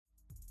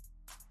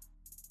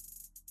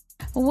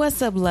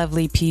What's up,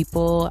 lovely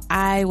people?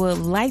 I would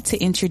like to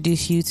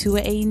introduce you to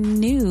a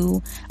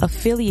new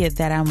affiliate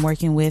that I'm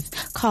working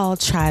with called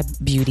Tribe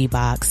Beauty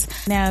Box.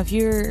 Now, if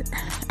you're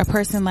a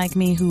person like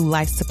me who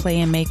likes to play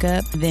in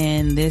makeup,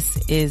 then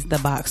this is the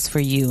box for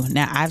you.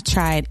 Now, I've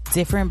tried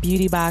different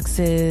beauty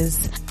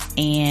boxes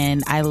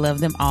and I love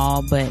them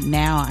all, but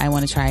now I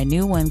want to try a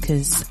new one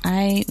because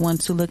I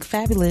want to look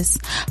fabulous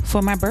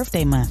for my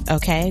birthday month,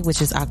 okay,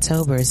 which is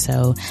October,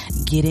 so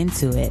get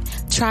into it.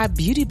 Tribe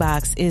Beauty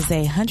Box is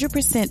a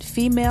 100%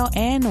 female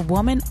and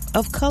woman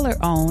of color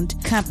owned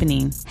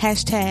company.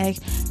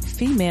 Hashtag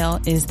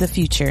female is the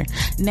future.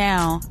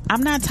 Now,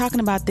 I'm not talking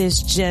about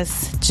this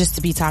just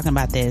to be talking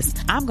about this.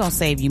 I'm going to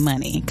save you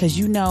money because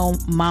you know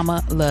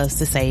mama loves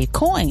to save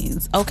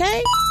coins,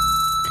 okay?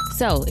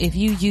 So if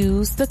you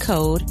use the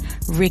code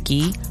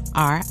Ricki,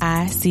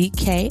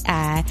 RICKI,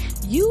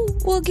 you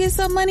will get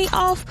some money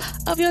off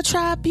of your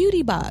Tribe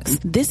Beauty Box.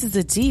 This is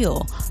a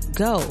deal.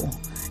 Go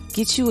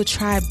get you a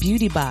Tribe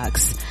Beauty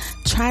Box.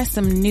 Try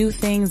some new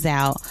things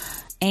out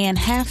and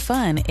have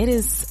fun. It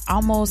is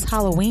almost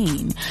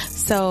Halloween.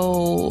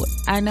 So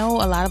I know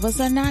a lot of us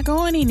are not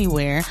going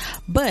anywhere,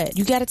 but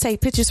you got to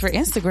take pictures for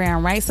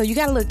Instagram, right? So you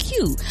got to look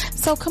cute.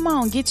 So come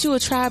on, get you a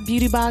Tribe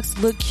Beauty Box,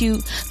 look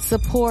cute,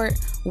 support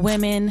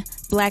women,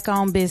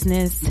 Black-owned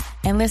business,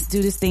 and let's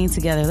do this thing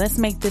together. Let's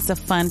make this a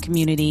fun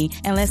community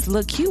and let's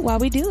look cute while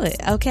we do it,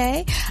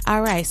 okay?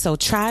 All right, so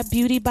Tribe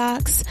Beauty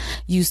Box,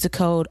 use the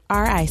code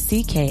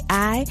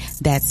RICKI,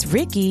 that's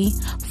Ricki,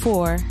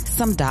 for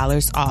some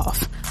dollars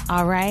off.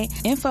 All right,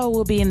 info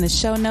will be in the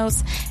show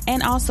notes,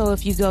 and also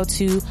if you go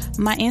to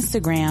my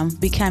Instagram,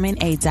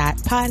 Becoming a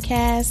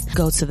Podcast,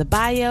 go to the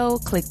bio,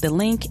 click the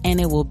link,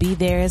 and it will be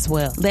there as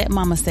well. Let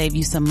mama save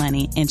you some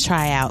money and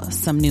try out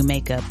some new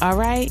makeup. All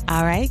right,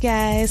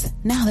 guys.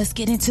 Now let's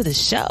get into the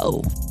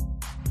show.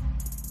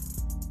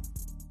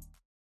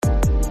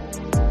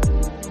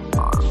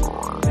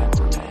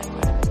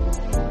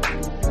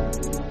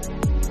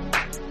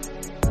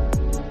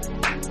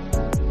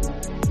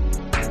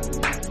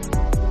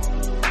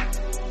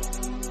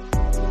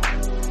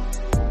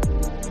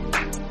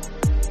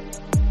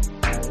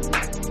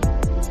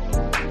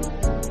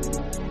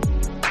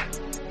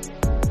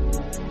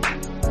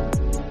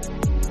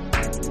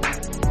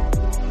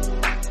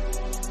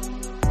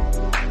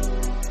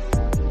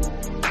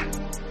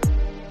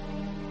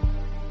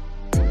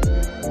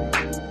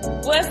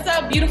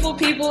 Beautiful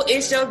people,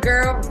 it's your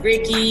girl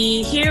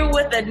Ricki here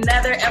with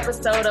another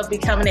episode of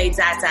Becoming a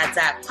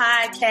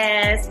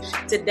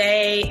Podcast.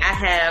 Today I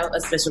have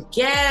a special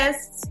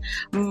guest,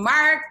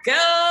 Marco.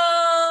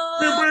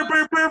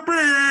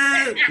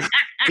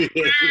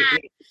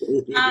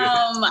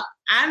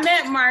 I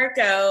met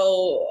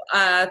Marco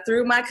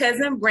through my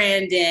cousin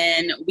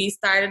Brandon. We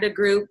started a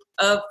group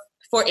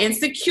for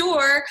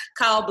Insecure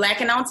called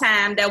Black and On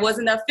Time. That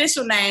wasn't the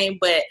official name,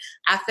 but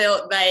I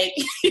felt like,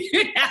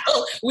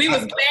 we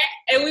was back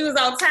and we was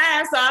on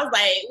time. So I was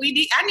like,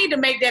 I need to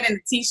make that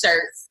into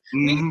t-shirts.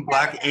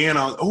 Black and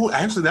On. Oh,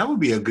 actually, that would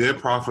be a good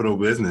profitable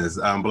business.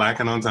 Black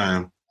and On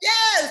Time.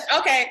 Yes.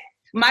 Okay.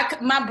 My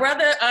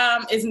brother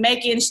is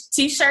making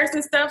t-shirts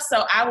and stuff,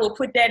 so I will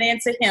put that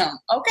into him.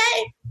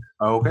 Okay.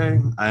 Okay.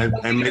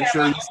 And make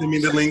sure you send me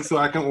the link so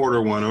I can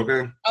order one,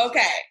 okay?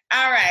 Okay.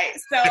 All right.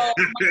 So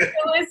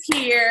Michael is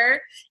here,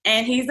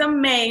 and he's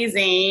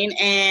amazing,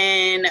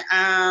 and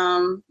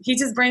he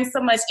just brings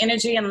so much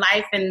energy and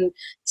life and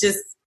just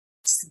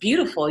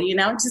beautiful,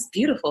 just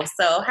beautiful.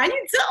 So how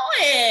you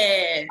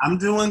doing? I'm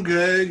doing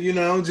good,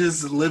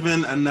 just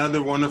living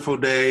another wonderful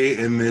day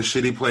in this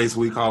shitty place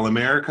we call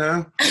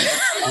America.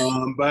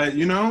 But,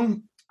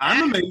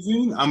 I'm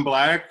amazing. I'm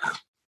Black.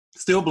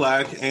 Still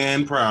Black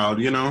and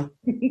proud,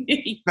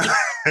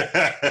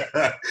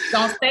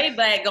 Don't stay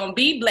Black, gonna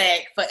be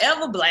Black,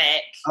 forever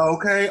Black.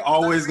 Okay,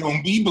 always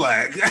gonna be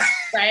Black.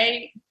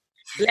 Right?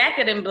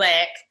 Blacker than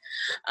Black.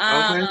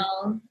 Okay.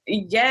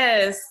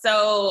 Yes,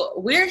 so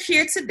we're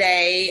here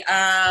today.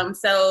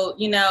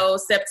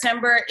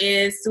 September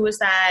is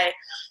Suicide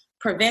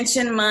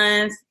Prevention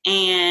Month,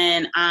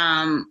 and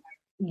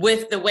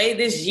with the way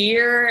this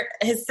year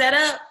is set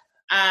up,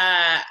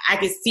 I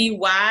can see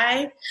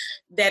why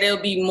that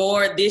it'll be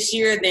more this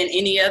year than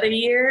any other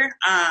year,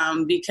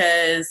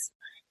 because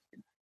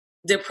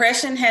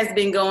depression has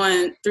been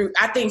going through,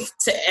 I think,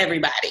 to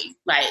everybody,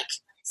 like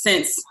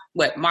since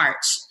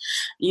March,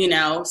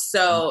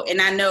 so,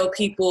 and I know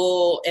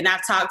people, and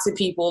I've talked to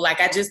people, like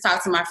I just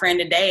talked to my friend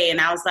today, and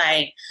I was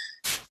like,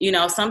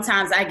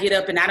 sometimes I get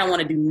up and I don't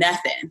want to do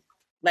nothing.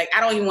 Like,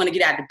 I don't even want to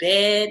get out of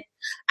bed.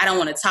 I don't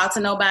want to talk to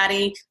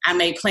nobody. I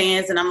made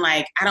plans and I'm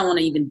like, I don't want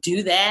to even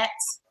do that,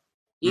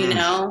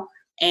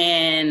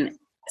 and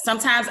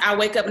sometimes I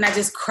wake up and I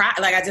just cry.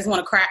 Like, I just want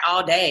to cry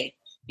all day,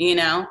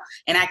 and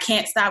I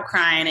can't stop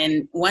crying.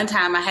 And one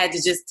time I had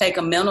to just take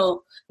a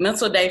mental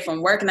day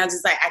from work, and I was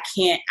just like, I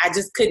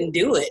just couldn't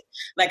do it.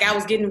 Like, I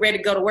was getting ready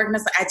to go to work and I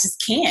was like, I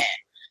just can't.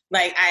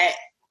 Like,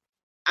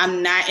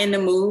 I'm not in the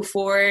mood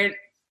for it.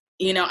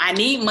 I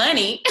need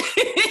money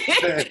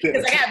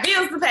because I got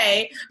bills to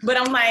pay, but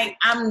I'm like,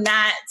 I'm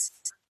not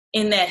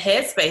in that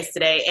headspace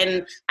today.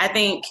 And I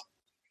think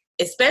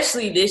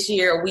especially this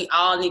year, we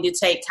all need to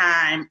take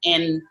time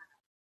and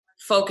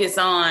focus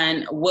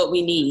on what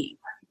we need,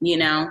 you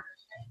know?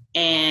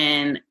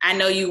 And I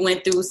know you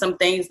went through some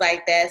things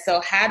like that.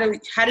 So how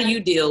do you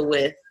deal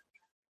with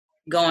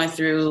going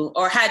through,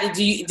 or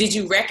did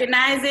you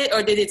recognize it,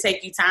 or did it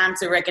take you time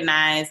to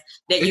recognize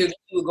that you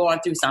were going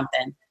through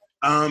something?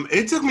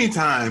 It took me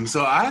time.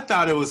 So I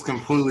thought it was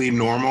completely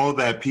normal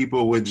that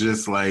people would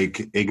just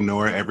like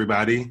ignore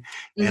everybody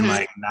and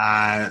like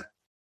not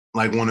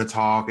like want to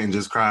talk and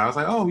just cry. I was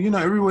like, oh, you know,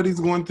 everybody's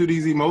going through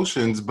these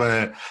emotions.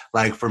 But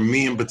like for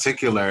me in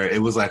particular,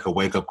 it was like a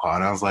wake up call.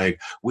 And I was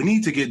like, we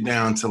need to get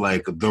down to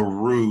like the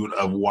root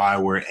of why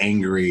we're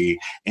angry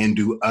and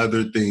do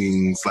other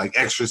things like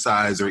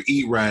exercise or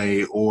eat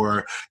right,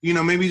 or, you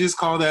know, maybe just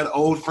call that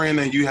old friend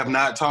that you have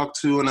not talked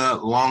to in a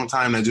long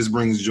time that just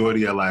brings joy to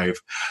your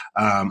life.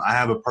 I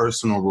have a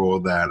personal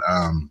rule that,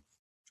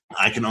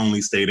 I can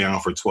only stay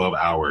down for 12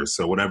 hours.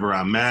 So whatever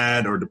I'm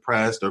mad or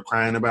depressed or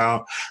crying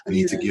about, I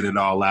need to get it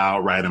all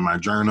out, write in my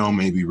journal,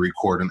 maybe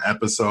record an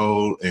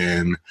episode.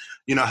 And,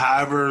 you know,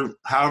 however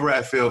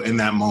I feel in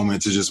that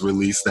moment to just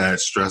release that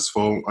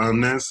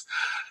stressfulness.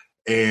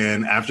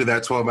 And after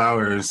that 12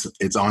 hours,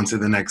 it's on to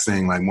the next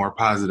thing, like more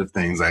positive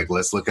things. Like,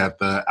 let's look at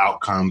the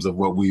outcomes of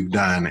what we've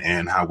done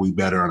and how we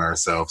better on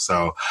ourselves.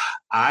 So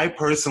I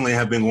personally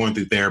have been going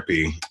through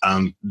therapy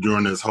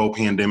during this whole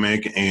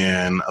pandemic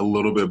and a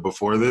little bit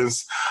before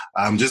this,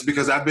 just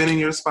because I've been in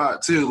your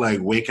spot too,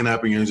 like waking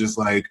up and you're just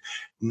like,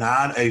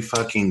 not a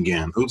fucking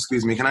again. Oops,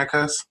 excuse me. Can I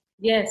cuss?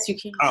 Yes, you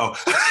can. Oh.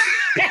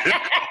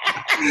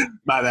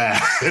 My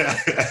bad.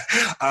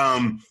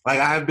 Like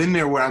I've been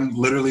there where I'm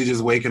literally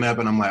just waking up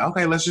and I'm like,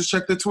 okay, let's just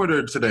check the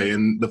Twitter today.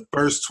 And the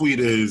first tweet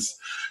is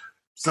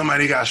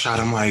somebody got shot.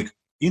 I'm like,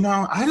 you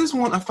know, I just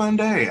want a fun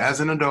day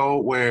as an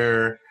adult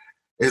where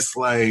it's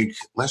like,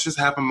 let's just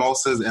have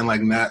mimosas and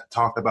like not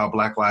talk about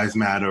Black Lives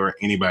Matter or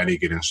anybody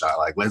getting shot.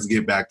 Like, let's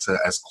get back to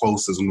as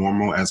close as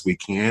normal as we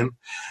can.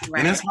 Right.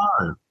 And it's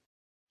hard.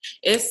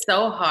 It's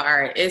so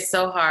hard. It's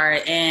so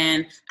hard.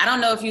 And I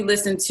don't know if you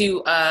listen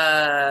to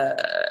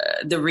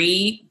The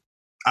Read.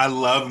 I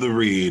love The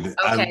Read.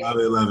 Okay. I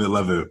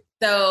love it.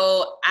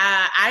 So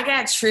I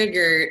got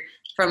triggered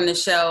from the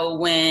show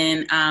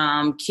when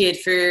Kid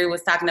Fury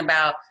was talking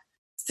about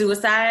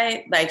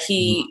suicide. Like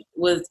he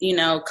was, you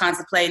know,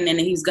 contemplating, and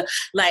he was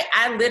like,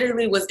 I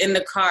literally was in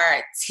the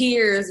car,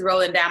 tears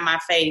rolling down my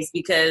face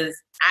because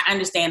I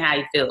understand how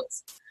he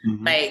feels.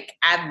 Mm-hmm. Like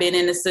I've been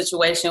in a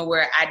situation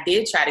where I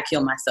did try to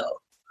kill myself.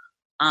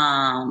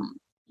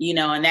 You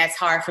know, and that's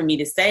hard for me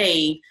to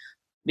say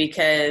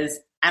because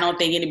I don't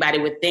think anybody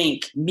would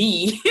think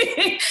me,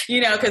 you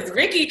know, because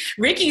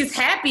Ricky's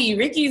happy.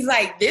 Ricky's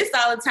like this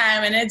all the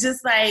time. And it's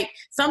just like,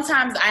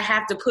 sometimes I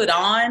have to put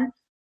on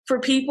for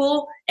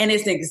people, and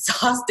it's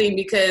exhausting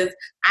because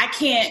I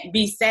can't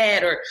be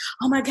sad or,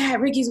 oh my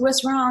God, Ricky's,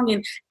 what's wrong?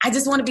 And I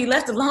just want to be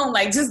left alone.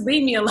 Like, just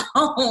leave me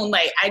alone.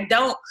 Like, I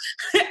don't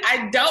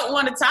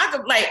want to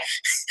talk. Like,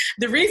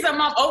 the reason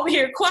I'm over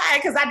here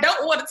quiet because I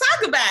don't want to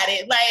talk about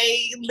it.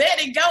 Like,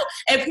 let it go.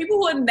 And people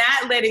would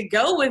not let it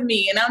go with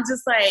me. And I'm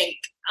just like,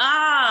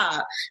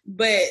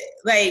 but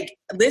like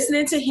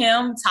listening to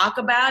him talk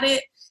about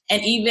it,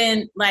 and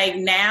even like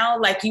now,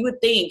 like you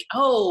would think,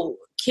 oh,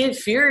 Kid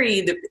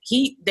Fury,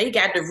 they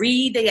got to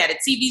read, they got a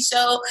TV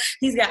show,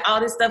 he's got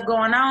all this stuff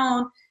going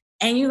on.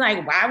 And you're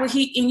like, why would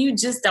he? And you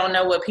just don't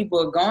know what people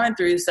are going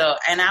through. So,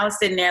 and I was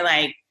sitting there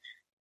like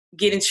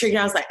getting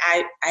triggered. I was like,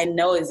 I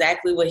know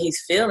exactly what he's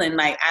feeling.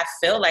 Like I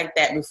felt like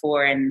that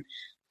before. And,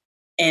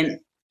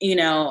 you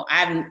know,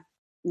 I've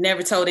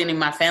never told any of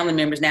my family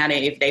members now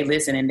that if they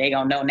listen and they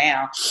gonna know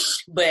now,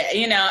 but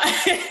you know,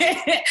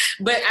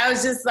 but I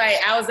was just like,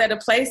 I was at a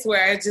place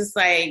where I was just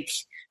like,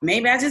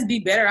 maybe I'd just be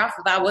better off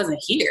if I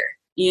wasn't here,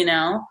 you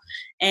know?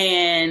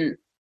 And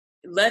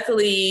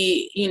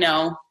luckily, you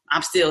know,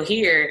 I'm still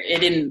here. It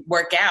didn't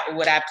work out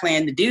what I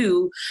planned to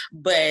do,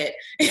 but...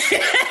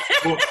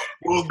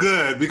 well,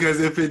 good,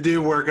 because if it did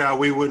work out,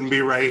 we wouldn't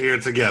be right here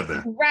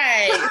together.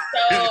 Right.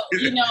 So,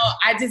 you know,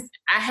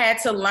 I had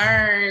to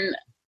learn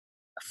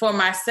for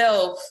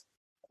myself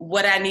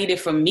what I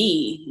needed from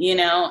me, you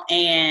know?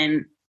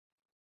 And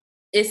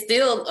it's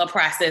still a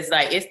process.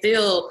 Like,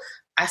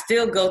 I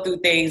still go through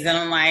things and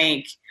I'm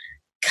like,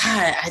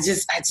 God, I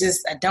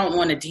don't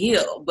want to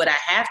deal, but I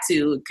have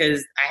to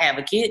because I have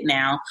a kid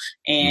now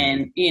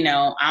and, you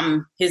know,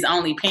 I'm his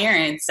only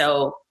parent.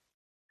 So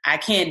I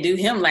can't do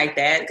him like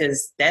that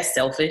because that's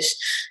selfish,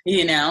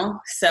 you know?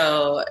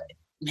 So,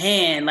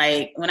 man,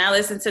 like when I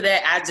listened to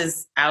that,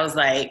 I was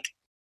like,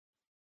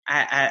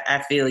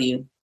 I feel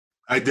you.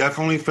 I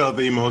definitely felt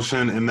the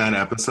emotion in that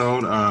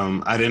episode.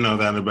 I didn't know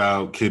that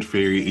about Kid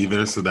Fury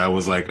either, so that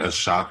was like a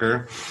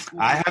shocker.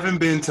 I haven't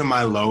been to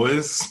my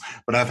lowest,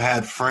 but I've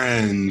had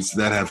friends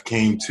that have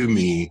came to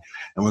me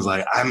and was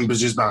like, I'm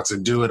just about to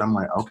do it. I'm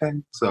like, okay,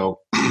 so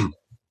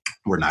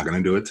we're not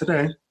going to do it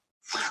today.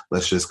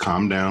 Let's just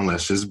calm down.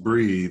 Let's just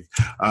breathe.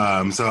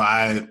 So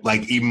I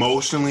like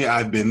emotionally,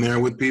 I've been there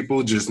with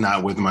people, just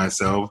not with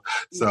myself.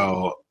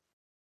 So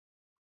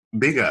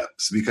big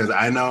ups, because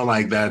I know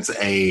like that's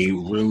a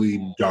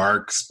really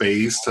dark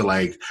space to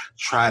like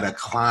try to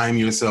climb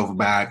yourself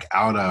back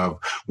out of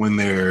when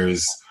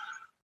there's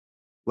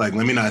like,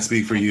 let me not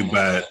speak for you,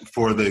 but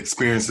for the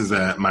experiences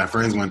that my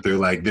friends went through,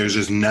 like there's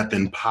just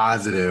nothing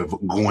positive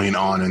going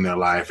on in their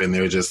life. And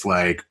they're just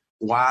like,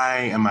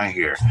 why am I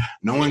here?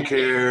 No one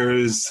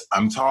cares.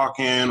 I'm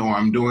talking or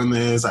I'm doing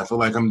this. I feel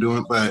like I'm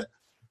doing, but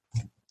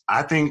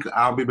I think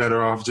I'll be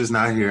better off just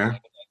not here.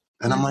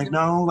 And I'm like,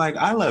 no, like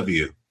I love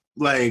you.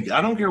 Like,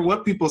 I don't care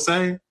what people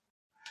say.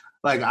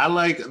 Like, I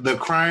like the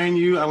crying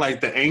you. I like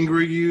the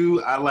angry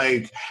you. I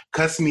like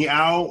cuss me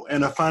out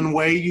in a fun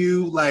way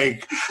you.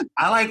 Like,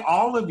 I like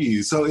all of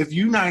you. So if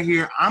you're not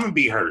here, I'm going to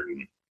be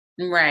hurting.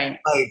 Right.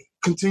 Like,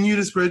 continue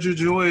to spread your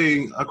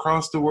joy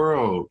across the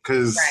world.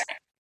 Because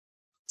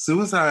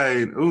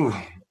suicide, ooh,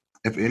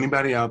 if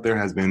anybody out there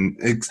has been,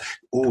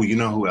 you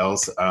know who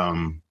else?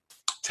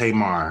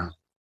 Tamar,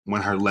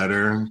 when her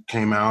letter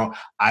came out,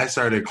 I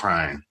started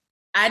crying.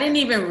 I didn't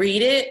even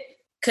read it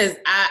because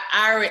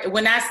I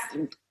was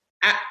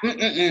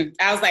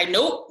like,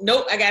 nope,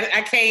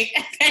 I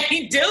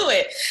can't do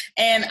it.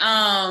 And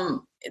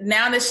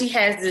now that she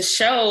has this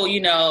show, you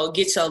know,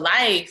 Get Your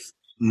Life,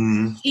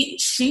 I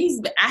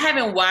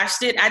haven't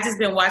watched it. I just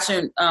been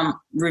watching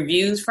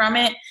reviews from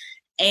it,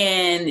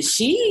 and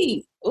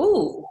she's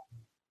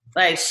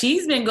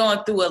been going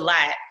through a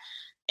lot,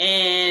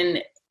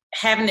 and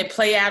having it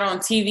play out on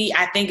TV,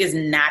 I think is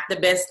not the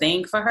best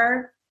thing for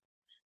her.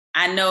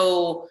 I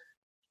know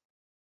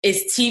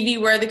it's TV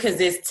worthy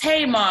because it's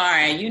Tamar,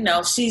 and you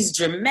know she's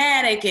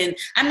dramatic. And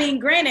I mean,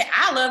 granted,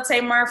 I love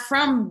Tamar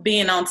from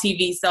being on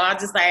TV, so I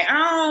just like,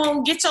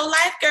 oh, get your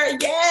life, girl.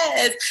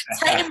 Yes,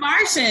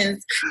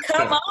 Tamartians,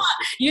 come on,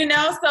 you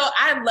know. So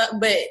I love,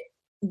 but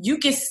you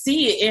can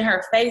see it in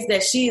her face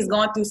that she is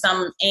going through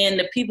something, and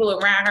the people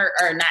around her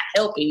are not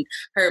helping.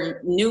 Her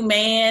new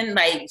man,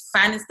 like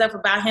finding stuff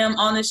about him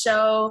on the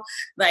show,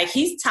 like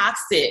he's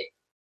toxic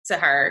to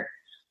her.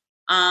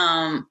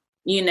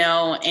 You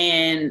know,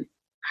 and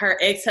her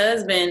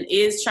ex-husband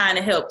is trying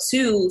to help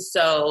too.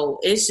 So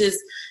it's just,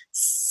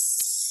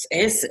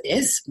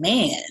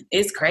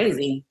 it's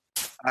crazy.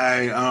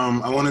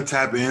 I want to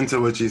tap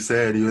into what you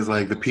said. He was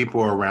like, the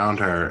people around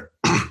her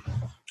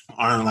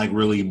aren't like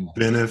really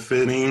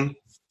benefiting.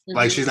 Mm-hmm.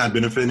 Like she's not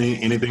benefiting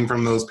anything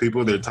from those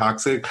people. They're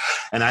toxic.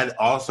 And I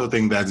also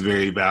think that's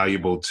very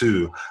valuable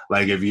too.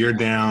 Like if you're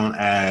down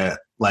at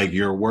like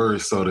your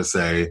worst, so to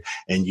say,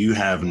 and you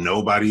have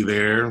nobody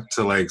there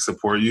to like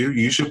support you,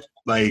 you should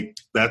like,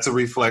 that's a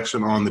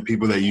reflection on the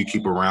people that you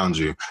keep around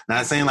you.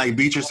 Not saying like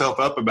beat yourself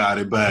up about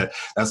it, but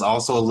that's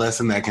also a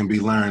lesson that can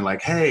be learned.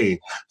 Like, hey,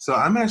 so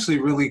I'm actually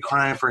really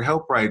crying for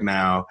help right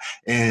now,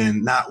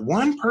 and not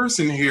one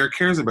person here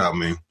cares about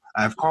me.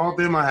 I've called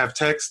them, I have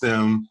texted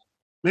them.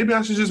 Maybe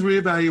I should just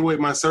reevaluate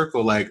my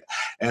circle. Like,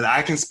 and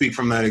I can speak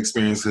from that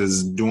experience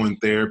because doing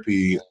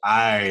therapy,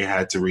 I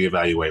had to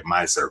reevaluate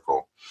my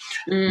circle.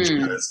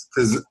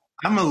 Because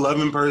I'm a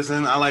loving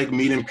person. I like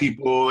meeting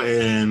people,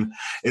 and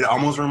it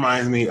almost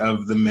reminds me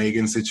of the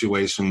Megan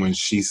situation when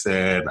she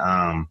said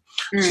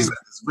she's like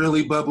this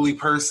really bubbly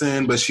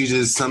person, but she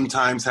just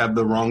sometimes have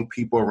the wrong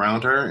people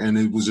around her, and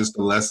it was just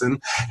a lesson.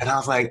 And I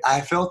was like,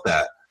 I felt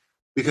that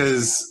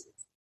because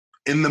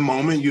in the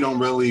moment you don't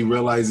really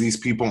realize these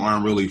people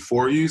aren't really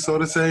for you, so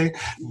to say.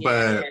 Yeah.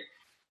 But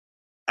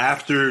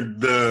after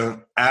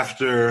the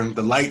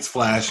lights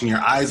flash and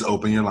your eyes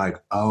open, you're like,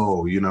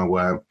 oh, you know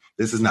what?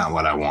 This is not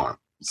what I want.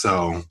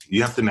 So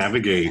you have to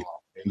navigate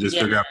and just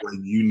figure out what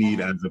you need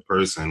as a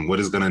person.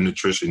 What is going to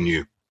nutrition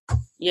you?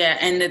 Yeah.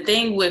 And the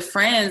thing with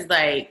friends,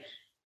 like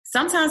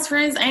sometimes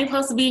friends ain't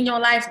supposed to be in your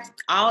life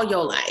all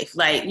your life.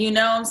 Like, you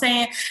know what I'm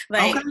saying?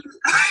 Like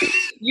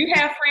you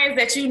have friends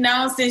that you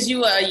know since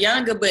you were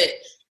younger, but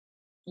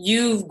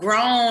you've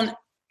grown.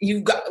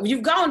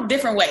 You've gone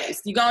different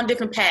ways. You've gone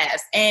different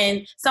paths.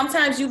 And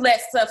sometimes you let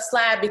stuff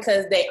slide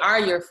because they are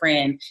your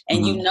friend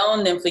and you've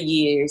known them for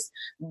years.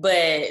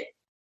 But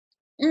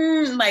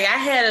like I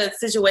had a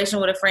situation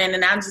with a friend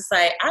and I'm just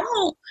like,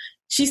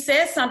 she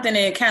said something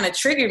and it kind of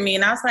triggered me.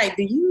 And I was like,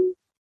 do you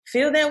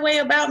feel that way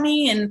about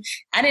me? And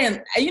I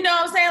didn't, you know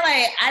what I'm saying?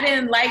 Like, I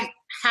didn't like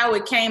how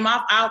it came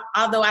off,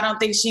 although I don't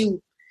think she,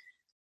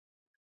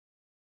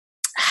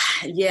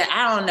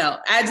 I don't know.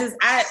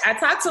 I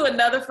talked to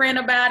another friend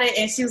about it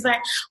and she was like,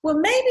 well,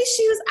 maybe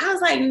I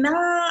was like, no,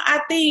 I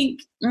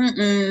think,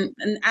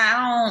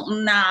 I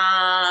don't,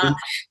 nah.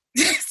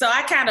 So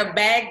I kind of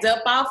backed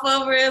up off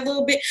of her a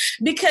little bit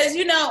because,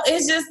 you know,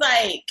 it's just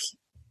like,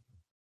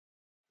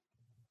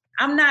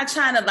 I'm not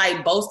trying to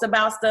like boast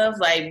about stuff,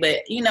 like, but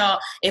you know,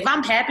 if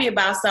I'm happy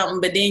about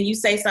something, but then you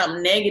say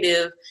something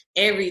negative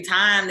every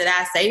time that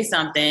I say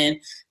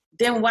something,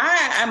 then why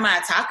am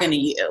I talking to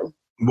you?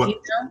 What, you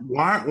know?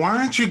 Why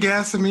aren't you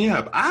gassing me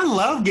up? I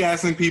love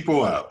gassing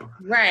people up.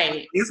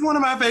 Right. It's one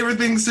of my favorite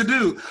things to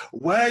do.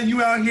 Well,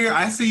 you out here,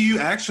 I see you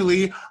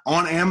actually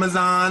on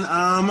Amazon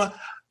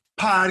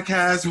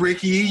podcast,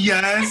 Ricky.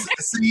 Yes.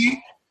 See,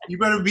 You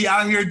better be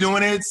out here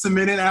doing it,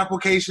 submitting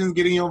applications,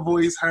 getting your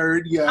voice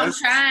heard. Yes. I'm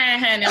trying,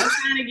 honey. I'm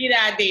trying to get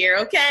out there,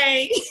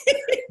 okay?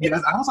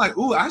 Yes, I was like,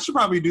 ooh, I should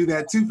probably do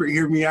that too for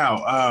Hear Me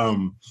Out.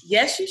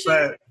 Yes, you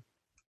should.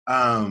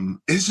 But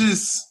it's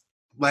just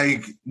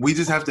like, we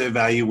just have to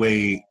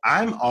evaluate.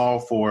 I'm all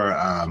for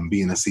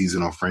being a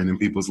seasonal friend in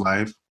people's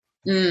life.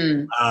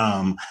 And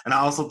I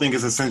also think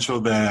it's essential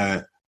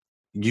that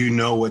you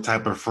know what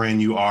type of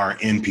friend you are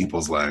in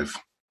people's life.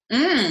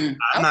 I'm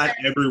not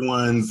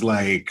everyone's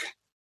like,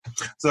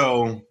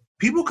 so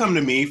people come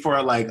to me for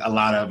like a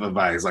lot of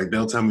advice. Like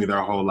they'll tell me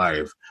their whole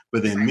life,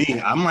 but then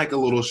me, I'm like a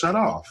little shut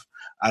off.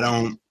 I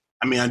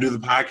do the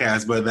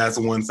podcast, but that's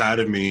one side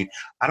of me.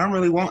 I don't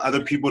really want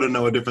other people to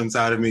know a different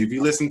side of me. If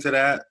you listen to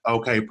that,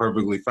 okay,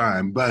 perfectly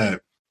fine. But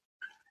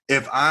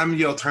if I'm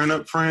your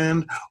turn-up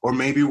friend, or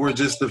maybe we're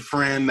just a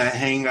friend that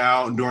hang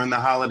out during the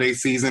holiday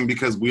season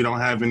because we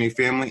don't have any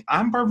family,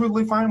 I'm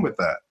perfectly fine with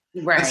that.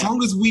 Right. As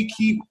long as we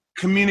keep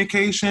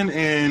communication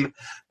and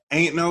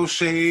ain't no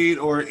shade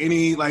or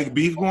any like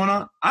beef going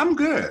on, I'm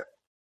good.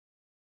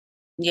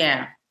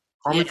 Yeah.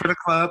 Call me for the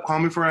club, call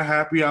me for a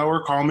happy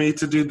hour, call me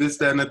to do this,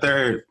 that, and the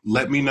third.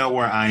 Let me know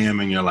where I am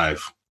in your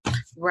life.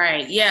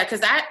 Right. Yeah,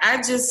 because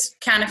I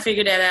just kind of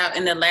figured that out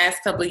in the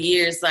last couple of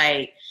years.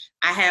 Like,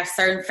 I have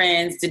certain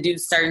friends to do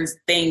certain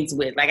things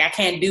with. Like, I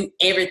can't do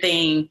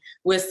everything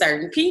with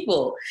certain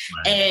people.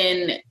 Right.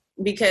 And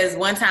because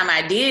one time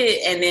I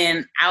did, and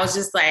then I was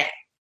just like,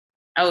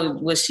 oh,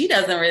 well, she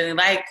doesn't really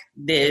like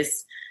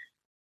this.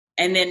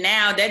 And then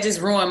now that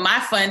just ruined my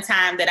fun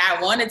time that I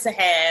wanted to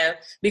have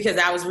because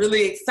I was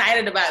really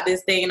excited about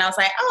this thing. And I was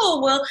like, oh,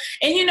 well,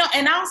 and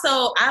and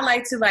also I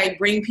like to like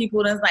bring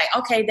people that's like,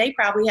 okay, they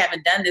probably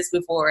haven't done this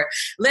before.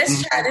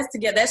 Let's try this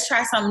together. Let's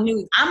try something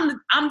new. I'm the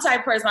type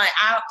of person like,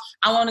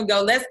 I want to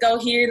go, let's go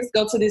here. Let's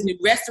go to this new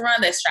restaurant.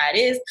 Let's try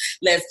this.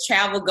 Let's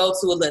travel, go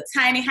to a little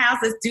tiny house.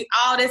 Let's do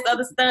all this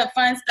other stuff,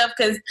 fun stuff.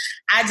 Cause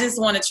I just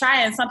want to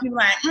try it. And some people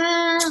are like,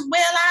 well,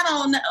 I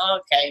don't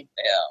know. Okay,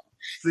 well.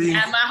 See,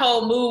 and my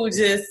whole mood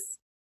just...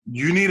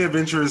 You need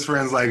adventurous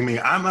friends like me.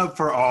 I'm up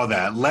for all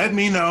that. Let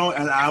me know,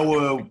 and I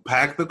will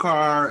pack the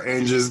car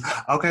and just,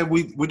 okay,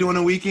 we're doing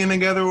a weekend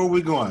together, where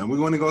we going? We're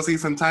going to go see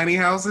some tiny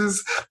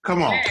houses?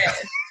 Come on.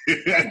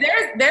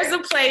 There's a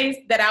place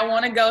that I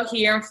want to go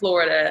here in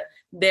Florida.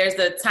 There's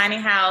a tiny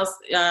house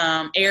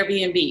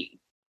Airbnb.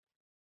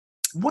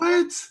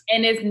 What?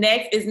 And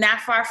it's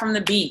not far from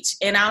the beach.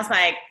 And I was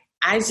like,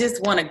 I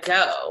just want to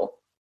go.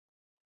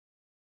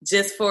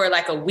 Just for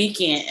like a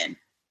weekend.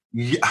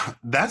 Yeah,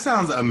 that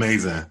sounds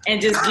amazing. And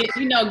just get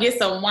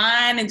some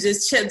wine and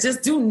just chill,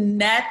 just do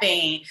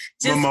nothing.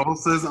 Just,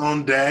 mimosas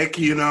on deck,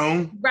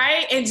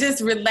 Right? And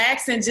just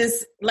relax and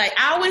just like,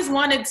 I always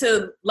wanted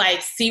to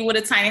like see what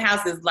a tiny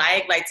house is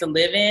like to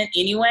live in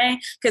anyway.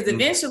 Cause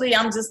eventually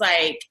I'm just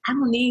like, I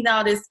don't need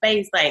all this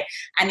space. Like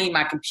I need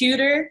my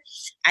computer.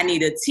 I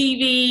need a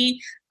TV.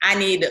 I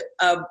need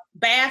a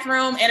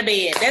bathroom and a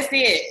bed. That's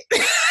it.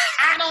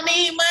 I don't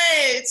need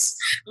much.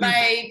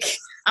 Like,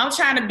 I'm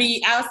trying to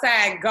be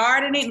outside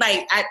gardening.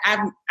 Like,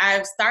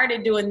 I've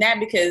started doing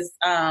that because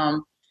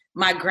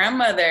my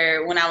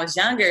grandmother, when I was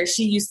younger,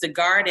 she used to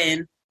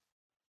garden.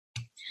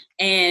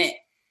 And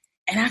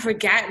I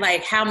forgot,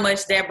 like, how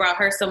much that brought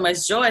her so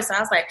much joy. So I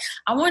was like,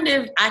 I wonder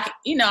if I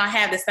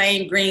have the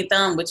same green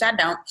thumb, which I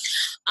don't.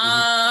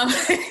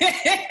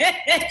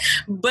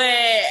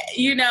 But,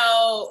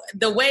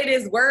 the way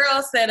this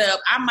world's set up,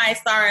 I might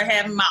start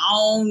having my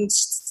own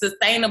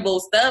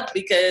sustainable stuff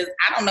because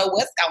I don't know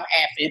what's going to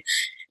happen,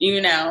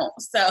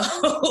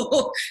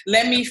 So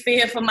let me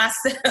fend for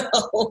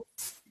myself.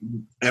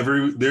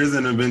 There's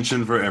an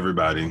invention for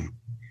everybody.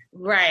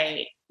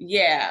 Right.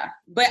 Yeah.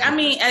 But I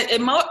mean,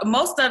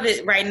 most of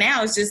it right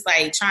now is just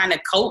like trying to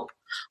cope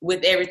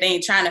with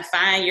everything, trying to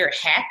find your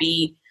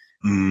happy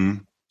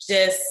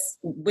just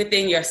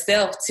within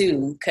yourself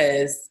too.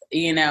 Cause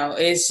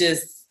it's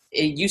just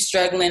you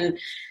struggling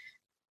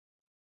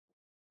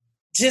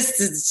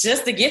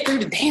just to get through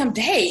the damn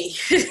day,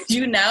 just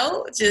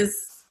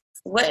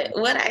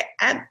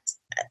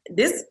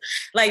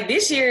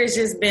this year has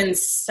just been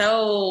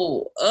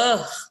so,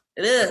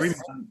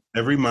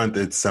 Every month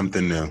it's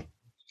something new.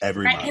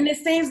 Every month. And it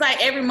seems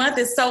like every month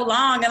is so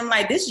long. And I'm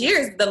like, this year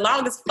is the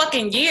longest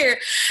fucking year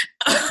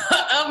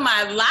of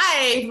my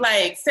life.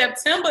 Like,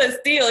 September is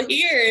still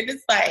here. And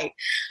it's like...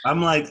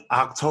 I'm like,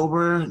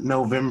 October,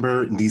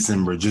 November,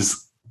 December.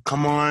 Just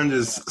come on,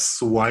 just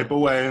swipe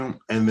away.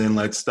 And then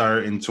let's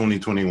start in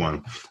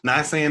 2021.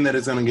 Not saying that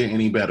it's going to get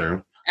any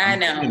better. I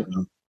know.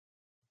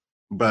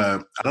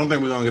 But I don't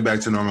think we're going to get back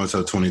to normal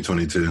until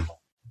 2022.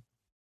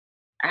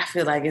 I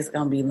feel like it's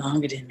going to be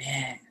longer than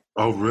that.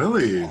 Oh,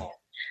 really?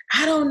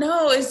 I don't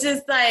know. It's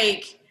just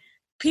like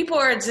people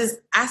are just,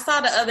 I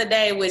saw the other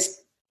day, which,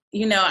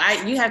 you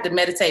have to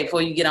meditate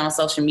before you get on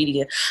social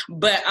media.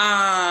 But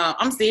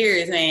I'm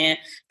serious, man.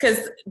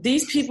 Because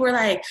these people are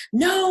like,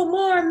 no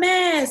more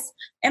masks.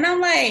 And I'm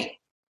like,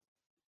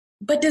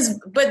 but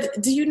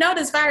do you know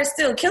this virus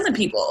still killing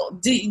people?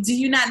 Do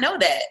you not know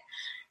that?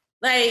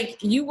 Like,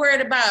 you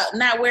worried about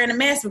not wearing a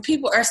mask, but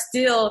people are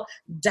still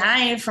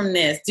dying from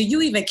this. Do you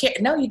even care?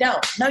 No, you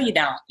don't. No, you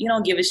don't. You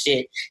don't give a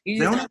shit. They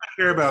don't even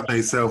care about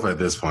themselves at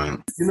this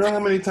point. You know how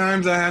many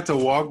times I had to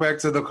walk back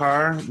to the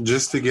car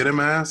just to get a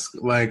mask?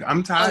 Like,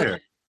 I'm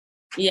tired.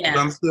 Yeah. But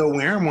I'm still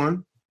wearing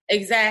one.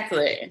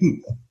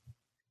 Exactly.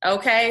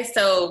 Okay,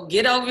 so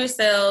get over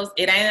yourselves.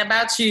 It ain't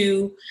about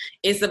you.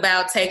 It's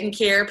about taking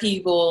care of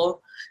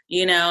people,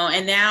 you know.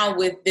 And now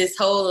with this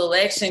whole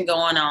election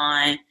going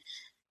on,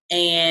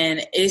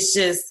 and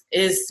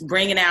it's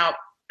bringing out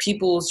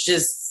people's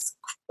just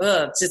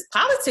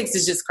politics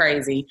is just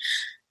crazy.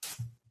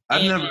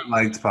 I've never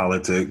liked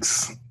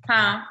politics.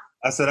 Huh?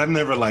 I said I've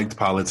never liked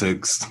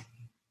politics.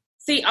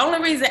 See,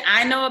 only reason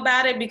I know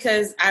about it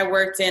because I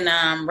worked in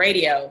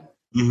radio.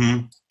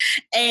 Mm-hmm.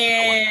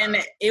 And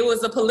it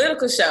was a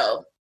political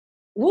show.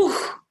 Woo.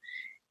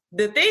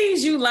 The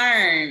things you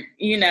learn,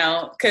 you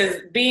know,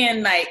 because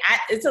being like,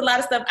 it's a lot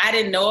of stuff I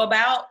didn't know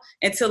about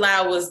until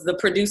I was the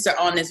producer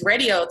on this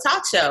radio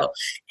talk show.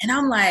 And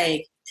I'm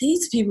like,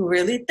 these people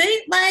really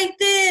think like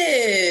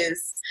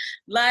this.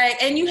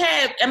 Like, and you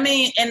had, and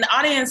the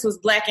audience was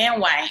black and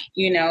white,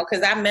 you know,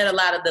 because I met a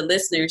lot of the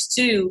listeners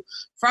too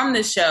from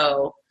the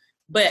show.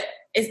 But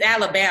it's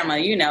Alabama,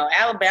 you know,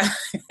 Alabama,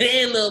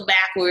 they're a little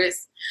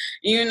backwards,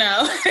 you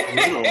know.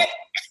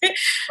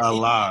 A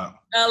lot.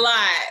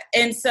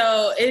 And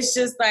so it's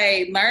just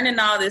like learning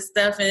all this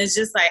stuff. And it's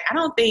just like, I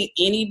don't think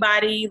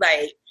anybody,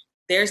 like,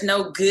 there's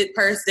no good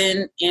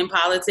person in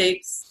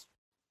politics.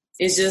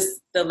 It's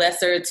just the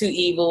lesser of two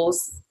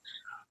evils.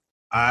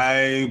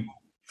 I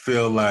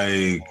feel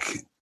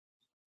like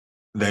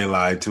they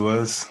lied to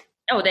us.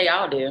 Oh, they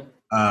all do.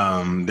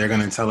 They're going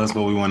to tell us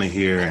what we want to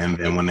hear, and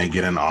then when they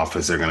get in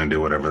office, they're going to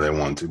do whatever they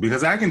want to.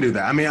 Because I can do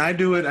that. I mean, I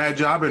do it at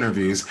job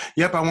interviews.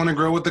 Yep, I want to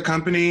grow with the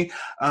company.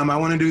 I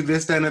want to do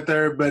this, that, and the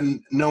third. But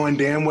knowing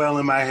damn well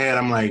in my head,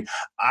 I'm like,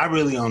 I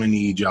really only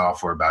need y'all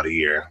for about a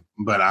year.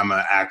 But I'm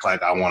going to act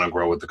like I want to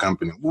grow with the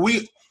company.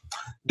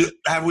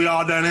 Have we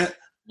all done it?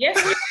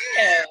 Yes, we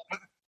have.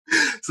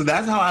 So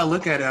that's how I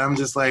look at it. I'm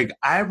just like,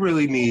 I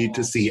really need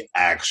to see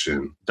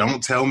action.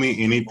 Don't tell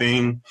me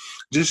anything.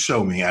 Just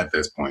show me at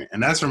this point.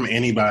 And that's from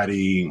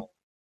anybody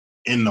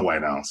in the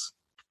White House.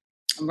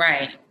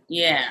 Right.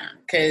 Yeah.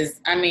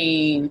 Because, I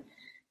mean,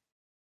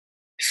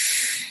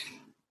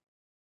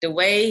 the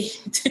way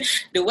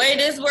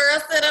this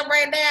world's set up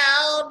right now,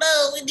 I don't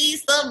know. We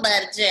need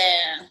somebody,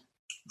 Jan.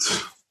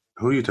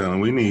 Who you telling?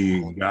 We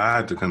need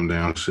God to come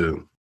down, shit.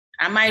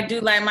 I might do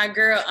like my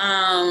girl,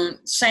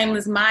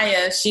 Shameless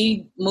Maya.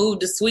 She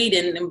moved to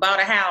Sweden and bought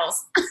a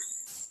house.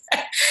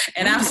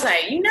 And I was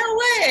like, you know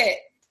what?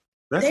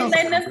 That sounds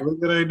like a really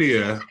good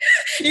idea.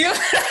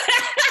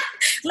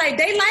 Like,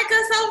 they like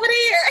us over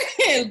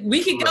there.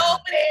 We could go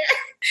over there.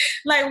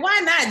 Like, why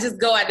not just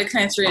go out the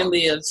country and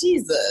live?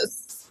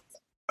 Jesus.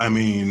 I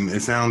mean,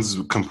 it sounds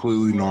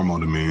completely normal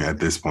to me at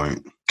this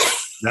point.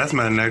 That's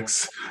my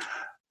next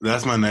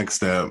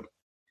step.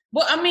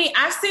 Well, I mean,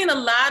 I've seen a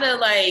lot of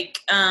like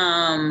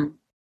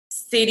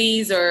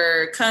cities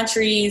or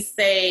countries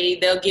say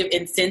they'll give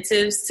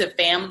incentives to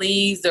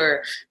families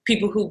or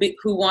people who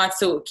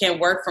can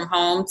work from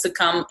home to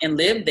come and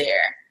live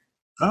there.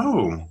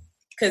 Oh,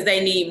 because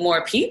they need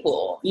more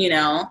people, you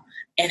know.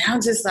 And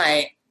I'm just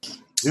like,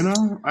 you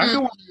know, I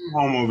can work from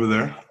home over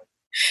there.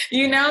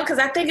 You know, because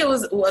I think it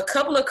was a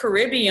couple of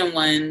Caribbean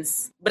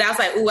ones, but I was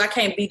like, ooh, I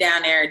can't be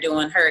down there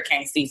doing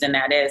hurricane season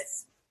now.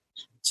 That's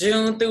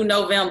June through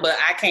November.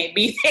 I can't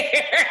be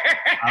there.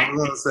 I was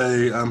going to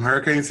say,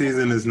 hurricane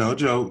season is no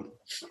joke.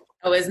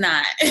 Oh, it's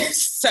not.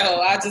 So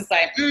I was just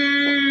like,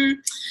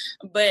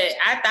 But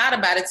I thought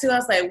about it too. I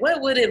was like,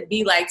 what would it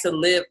be like to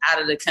live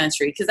out of the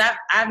country? Because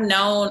I've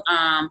known,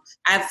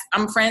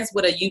 I'm friends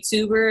with a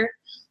YouTuber,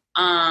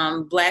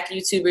 Black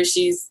YouTuber.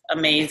 She's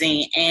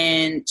amazing.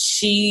 And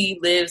she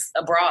lives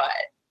abroad,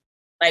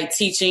 like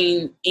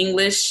teaching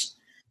English.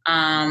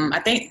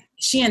 I think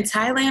she in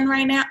Thailand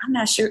right now. I'm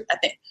not sure. I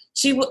think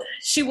she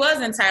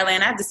was in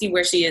Thailand. I have to see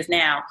where she is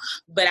now.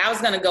 But I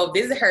was going to go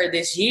visit her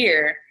this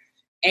year.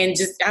 And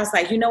I was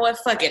like, you know what?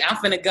 Fuck it. I'm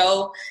going to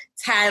go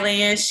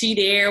Thailand. She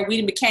there.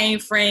 We became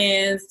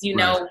friends. You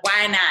know, right.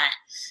 Why not?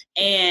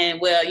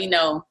 And, well, you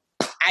know,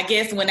 I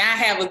guess when I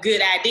have a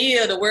good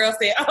idea, the world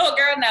said, oh,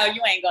 girl, no,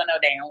 you ain't going no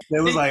damn.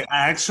 It was like,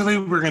 actually,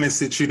 we're going to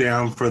sit you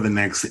down for the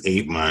next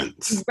 8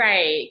 months.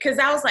 Right. Because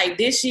I was like,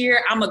 this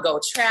year, I'm going to go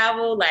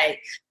travel.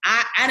 Like,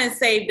 I didn't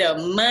save the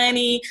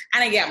money. I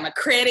didn't got my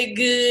credit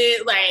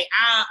good. Like,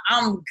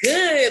 I'm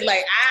good.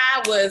 Like,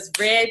 I was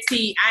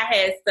ready. I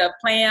had stuff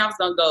planned. I was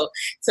going to go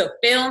to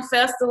film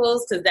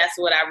festivals because that's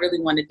what I really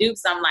want to do.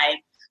 So I'm like,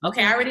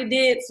 okay, I already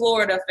did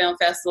Florida Film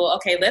Festival.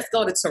 Okay, let's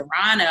go to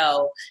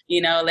Toronto.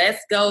 You know,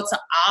 let's go to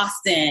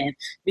Austin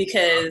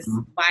because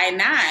why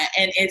not?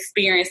 And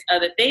experience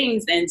other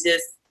things and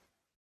just,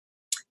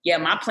 yeah,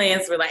 my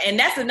plans were like, and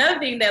that's another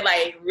thing that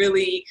like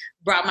really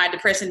brought my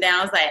depression down.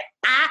 I was like,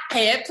 I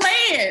had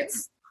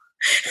plans.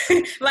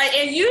 Like,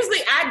 and usually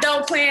I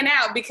don't plan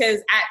out because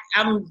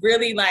I'm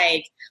really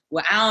like,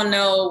 well, I don't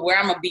know where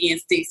I'm gonna be in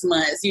 6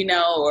 months, you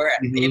know, or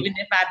even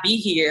if I be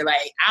here,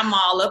 like I'm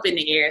all up in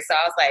the air. So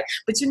I was like,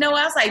 but you know,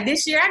 I was like,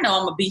 this year I know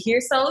I'm gonna be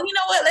here, so you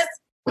know what? Let's.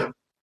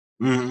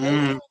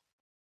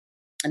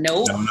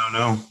 Nope.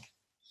 No.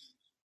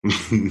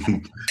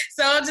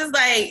 So just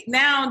like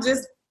now, I'm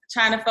just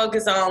trying to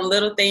focus on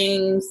little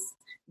things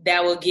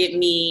that will give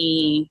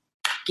me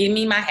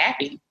my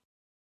happy.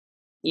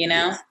 You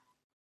know.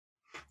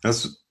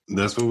 That's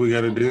what we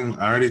got to do.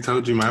 I already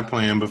told you my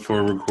plan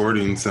before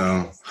recording,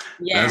 so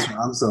that's why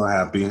I'm so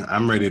happy.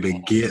 I'm ready to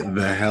get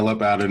the hell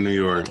up out of New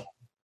York.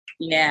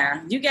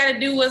 Yeah, you got to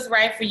do what's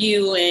right for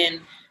you and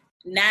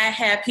not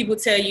have people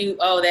tell you,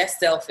 "Oh, that's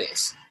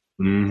selfish."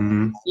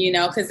 You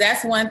know, because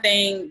that's one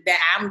thing that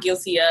I'm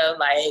guilty of.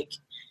 Like,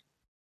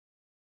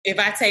 if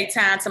I take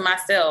time to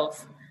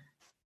myself,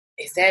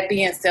 is that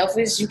being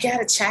selfish? You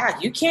got a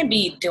child. You can't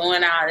be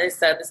doing all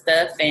this other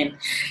stuff. And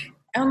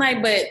I'm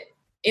like, but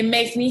it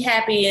makes me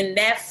happy, and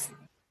that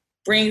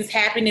brings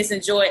happiness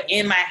and joy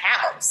in my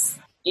house,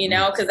 you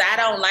know, because I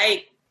don't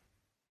like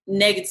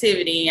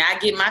negativity. I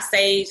get my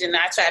sage and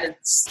I try to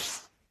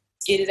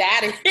get it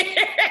out of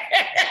here.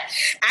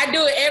 I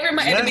do it every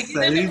month. At the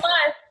beginning of the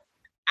month,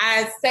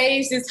 I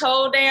sage this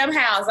whole damn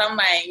house. I'm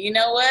like, you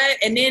know what?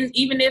 And then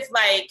even if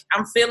like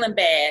I'm feeling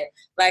bad,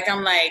 like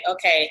I'm like,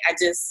 okay,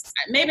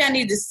 maybe I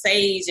need to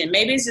sage, and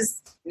maybe it's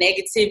just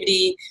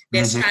negativity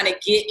that's trying to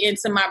get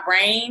into my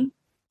brain.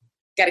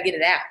 Got to get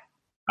it out.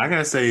 I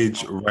got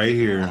sage right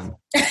here.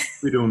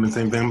 We're doing the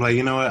same thing. I'm like,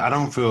 you know what? I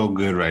don't feel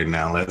good right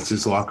now. Let's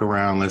just walk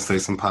around. Let's say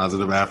some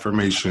positive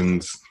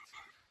affirmations.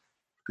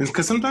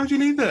 Because sometimes you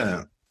need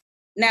that.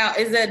 Now,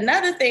 is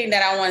another thing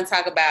that I want to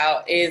talk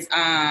about is,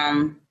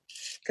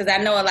 because I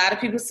know a lot of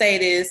people say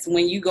this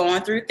when you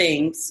going through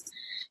things,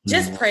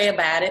 just pray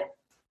about it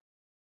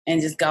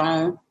and just go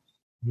on.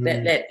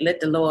 Let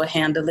the Lord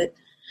handle it.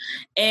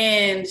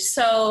 And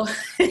so,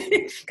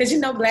 because you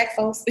know, Black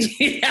folks,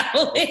 you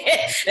know,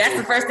 that's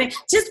the first thing.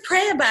 Just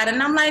pray about it.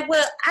 And I'm like,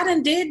 well, I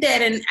done did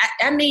that, and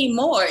I need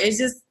more. It's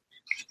just,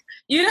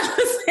 you know what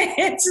I'm saying?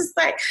 It's just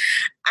like,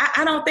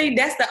 I don't think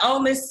that's the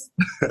only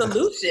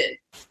solution,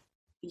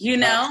 you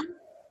know?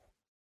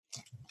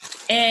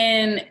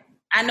 And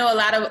I know a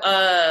lot of,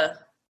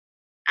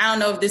 I don't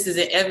know if this is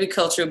in every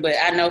culture, but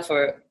I know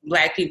for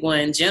Black people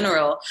in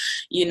general,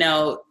 you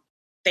know,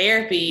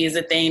 therapy is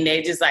a thing.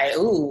 They just like,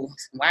 ooh,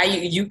 why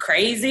you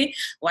crazy?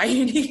 Why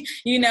you need,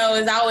 you know,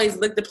 it's always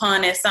looked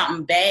upon as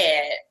something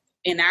bad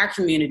in our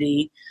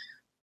community.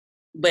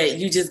 But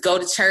you just go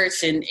to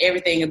church and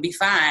everything will be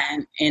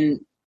fine and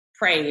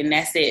pray, and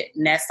that's it.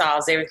 And that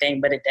solves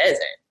everything, but it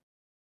doesn't.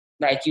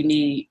 Like, you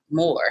need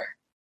more.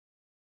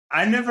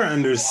 I never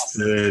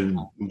understood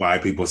why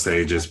people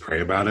say just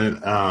pray about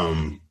it.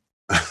 I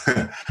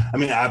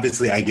mean,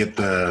 obviously I get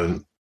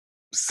the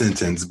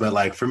sentence, but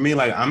like for me,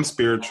 like I'm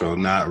spiritual,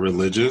 not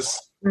religious.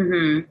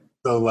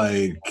 So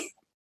like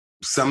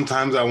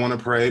sometimes I want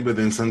to pray, but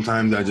then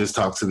sometimes I just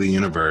talk to the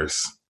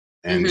universe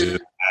and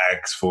just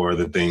ask for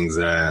the things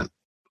that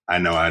I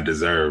know I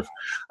deserve.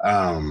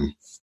 And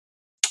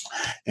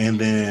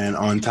then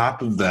on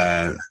top of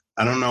that,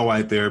 I don't know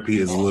why therapy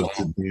is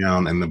looked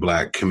down in the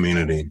Black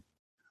community.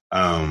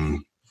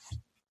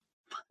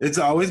 It's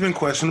always been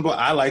questionable.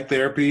 I like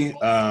therapy.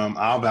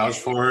 I'll vouch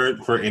for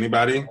it for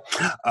anybody.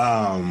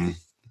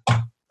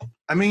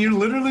 I mean, you're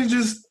literally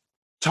just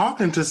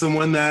talking to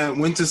someone that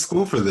went to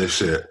school for this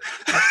shit.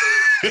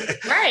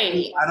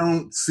 Right. I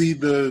don't see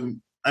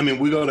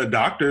we go to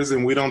doctors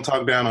and we don't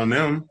talk down on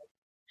them.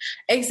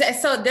 Exactly.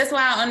 So that's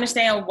why I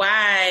understand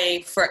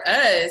why for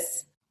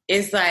us,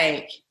 it's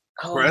like,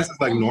 for us, it's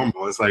like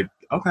normal. It's like,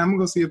 okay, I'm gonna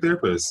go see a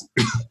therapist.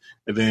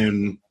 And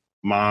then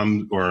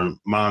moms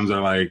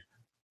are like,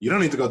 you don't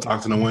need to go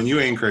talk to no one.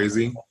 You ain't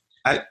crazy.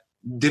 I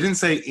didn't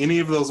say any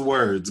of those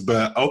words,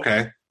 but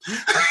okay.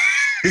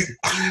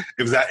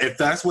 If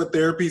that's what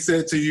therapy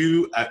said to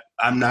you,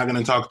 I'm not going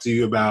to talk to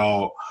you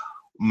about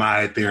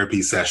my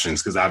therapy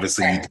sessions because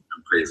obviously you think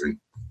I'm crazy.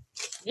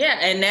 Yeah,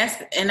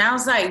 and I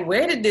was like,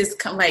 where did this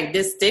come? Like,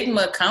 this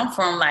stigma come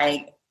from?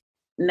 Like,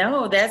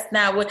 no, that's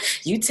not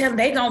what you tell them.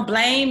 They gonna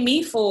blame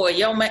me for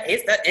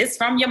it's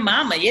from your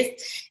mama.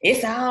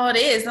 It's all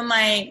this. I'm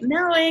like,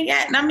 no, it ain't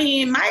got. I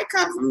mean, it might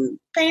come from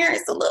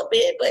parents a little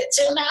bit, but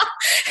you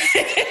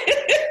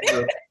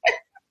know.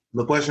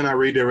 The question I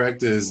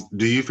redirect is,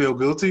 do you feel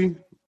guilty?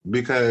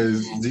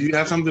 Because do you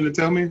have something to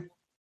tell me?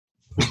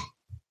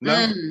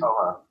 No?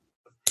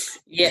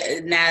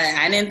 Yeah, now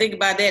I didn't think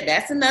about that.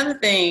 That's another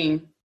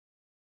thing.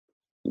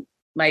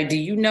 Like, do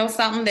you know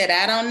something that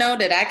I don't know,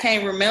 that I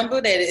can't remember,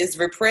 that is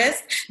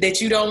repressed,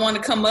 that you don't want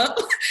to come up?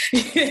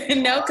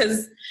 You know,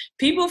 because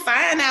people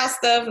find out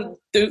stuff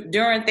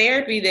during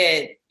therapy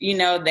that, you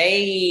know,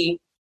 they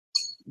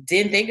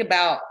didn't think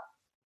about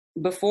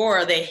before,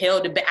 or they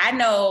held it back. I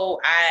know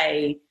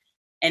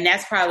and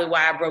that's probably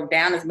why I broke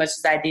down as much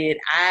as I did.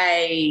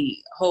 I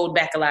hold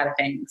back a lot of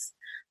things.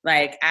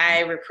 Like,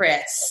 I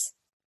repress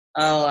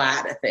a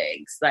lot of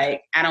things.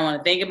 Like, I don't want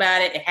to think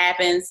about it. It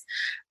happens.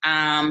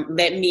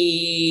 Let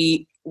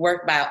me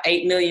work about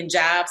 8 million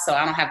jobs so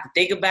I don't have to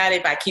think about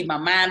it. If I keep my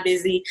mind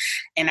busy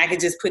and I could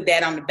just put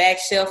that on the back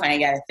shelf, I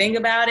ain't got to think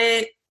about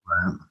it.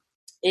 Right.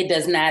 It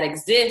does not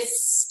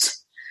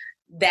exist.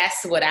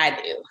 That's what I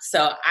do.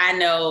 So I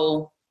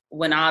know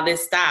when all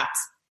this stops,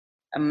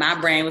 my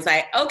brain was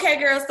like, okay,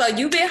 girl, so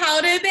you been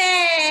holding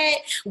back.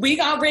 We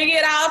gonna bring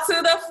it all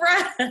to the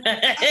front.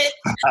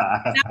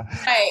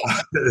 Like,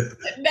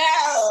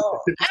 no,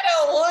 I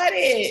don't want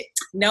it.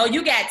 No,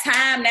 you got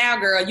time now,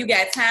 girl. You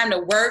got time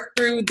to work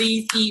through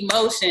these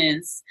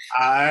emotions.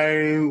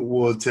 I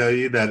will tell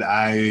you that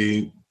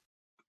I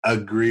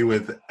agree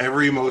with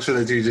every emotion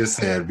that you just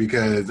said,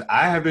 because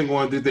I have been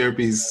going through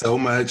therapy so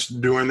much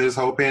during this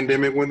whole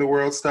pandemic when the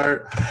world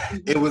started.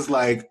 It was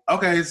like,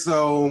 okay,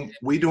 so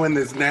we doing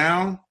this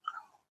now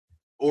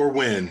or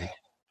when?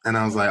 And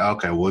I was like,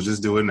 okay, we'll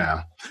just do it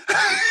now.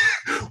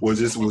 we'll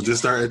just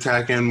start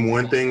attacking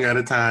one thing at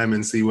a time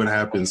and see what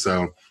happens.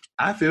 So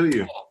I feel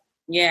you.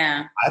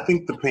 Yeah. I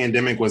think the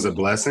pandemic was a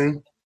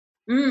blessing.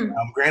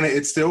 Granted,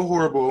 it's still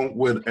horrible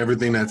with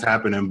everything that's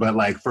happening, but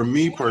like for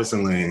me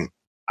personally,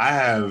 I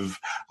have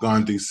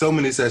gone through so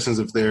many sessions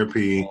of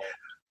therapy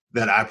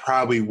that I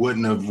probably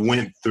wouldn't have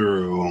went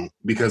through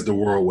because the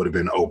world would have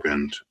been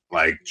opened.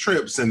 Like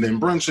trips and then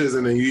brunches,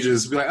 and then you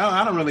just be like, oh,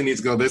 I don't really need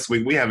to go this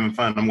week. We having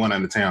fun. I'm going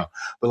out of town.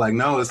 But like,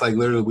 no, it's like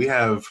literally we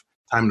have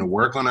time to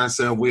work on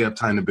ourselves. We have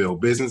time to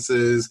build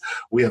businesses.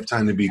 We have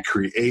time to be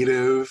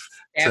creative,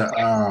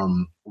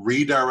 to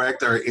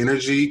redirect our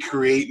energy,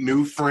 create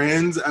new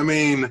friends. I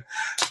mean,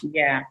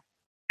 yeah.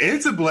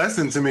 It's a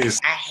blessing to me.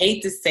 I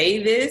hate to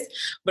say this,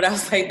 but I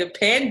was like, the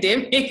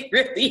pandemic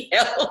really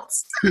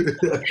helped.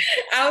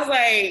 I was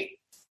like,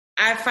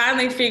 I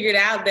finally figured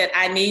out that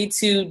I need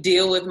to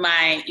deal with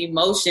my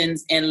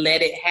emotions and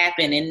let it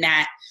happen and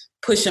not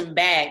push them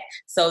back.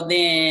 So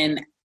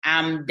then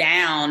I'm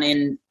down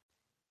and,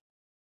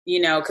 you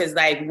know, because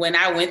like when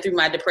I went through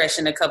my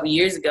depression a couple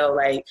years ago,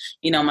 like,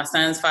 you know, my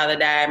son's father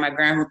died, my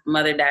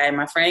grandmother died,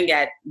 my friend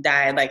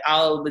died, like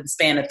all in the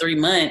span of 3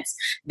 months.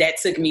 That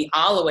took me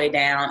all the way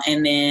down.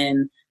 And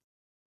then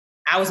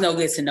I was no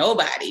good to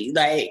nobody.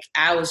 Like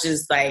I was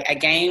just like, I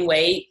gained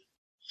weight.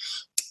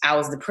 I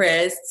was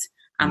depressed.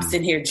 I'm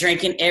sitting here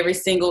drinking every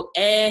single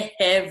day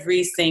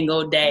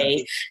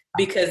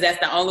because that's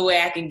the only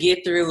way I can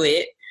get through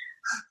it.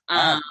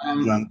 And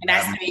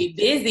I stayed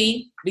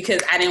busy because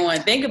I didn't want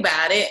to think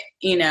about it,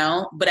 you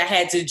know, but I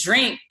had to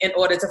drink in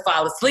order to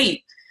fall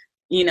asleep,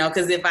 you know,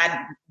 because if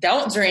I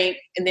don't drink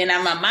and then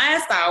my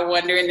mind started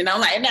wandering and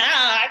I'm like, no,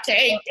 I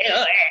can't do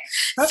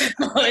it.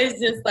 So it's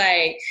just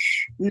like,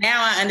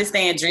 now I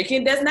understand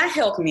drinking does not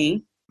help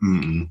me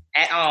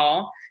at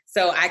all.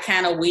 So I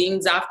kind of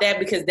weaned off that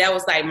because that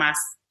was like my,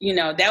 you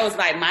know, that was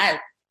like my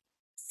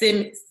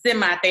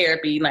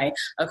semi-therapy. Like,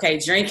 okay,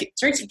 drink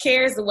your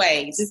cares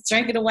away. Just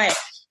drink it away.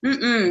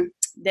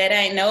 That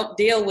ain't nope.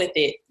 Deal with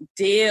it.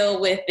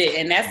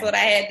 And that's what I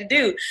had to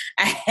do.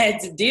 I had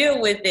to deal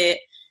with it.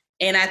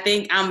 And I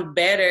think I'm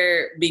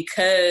better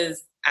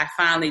because I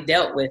finally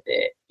dealt with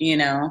it, you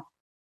know,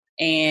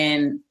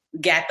 and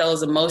got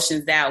those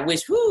emotions out,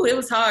 which, it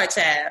was hard,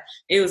 child.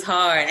 It was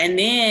hard. And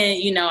then,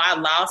 you know, I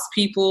lost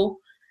people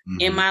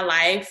in my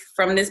life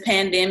from this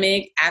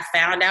pandemic. I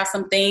found out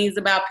some things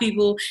about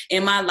people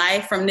in my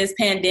life from this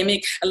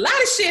pandemic. A lot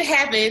of shit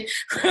happened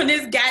from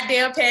this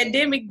goddamn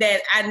pandemic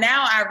that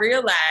I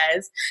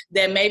realize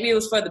that maybe it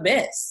was for the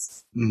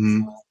best.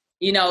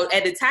 You know,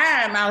 at the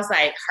time I was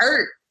like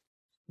hurt,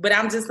 but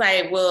I'm just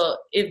like, well,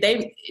 if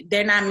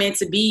they're not meant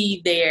to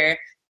be there,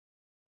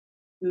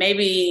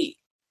 maybe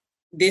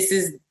this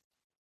is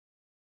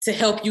to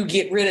help you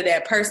get rid of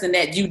that person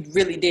that you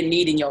really didn't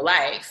need in your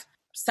life.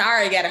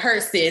 Sorry, got to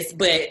hurt, sis,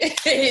 but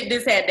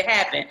this had to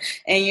happen.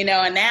 And, you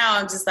know, and now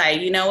I'm just like,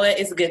 you know what?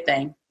 It's a good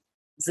thing.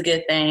 It's a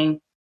good thing.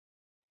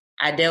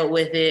 I dealt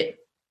with it.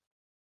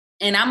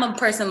 And I'm a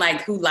person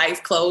like who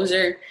likes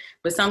closure,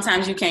 but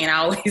sometimes you can't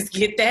always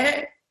get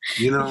that,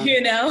 you know?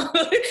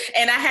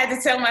 And I had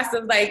to tell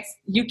myself, like,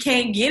 you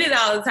can't get it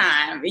all the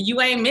time.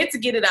 You ain't meant to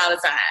get it all the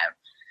time.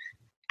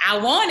 I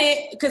want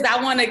it because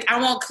I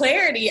want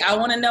clarity. I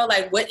want to know,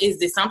 like, what is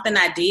this? Something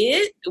I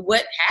did?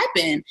 What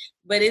happened?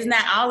 But it's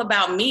not all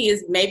about me.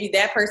 It's maybe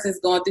that person's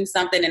going through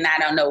something and I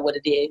don't know what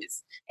it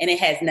is. And it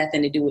has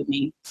nothing to do with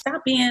me.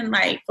 Stop being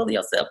like full of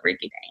yourself,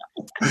 Ricky.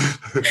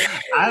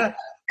 Damn.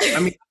 I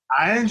mean,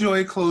 I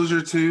enjoy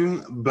closure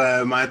too,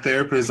 but my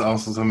therapist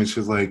also told me, she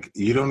was like,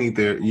 you don't need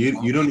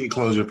you don't need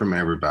closure from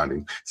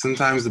everybody.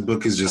 Sometimes the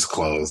book is just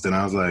closed. And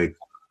I was like,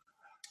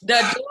 the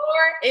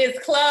door is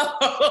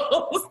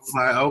closed.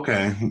 Like,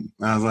 okay.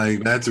 I was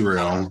like, that's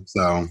real.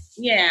 So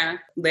yeah,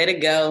 let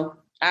it go.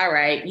 All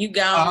right, you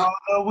go.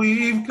 All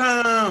we've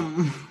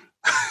come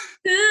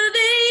to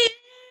the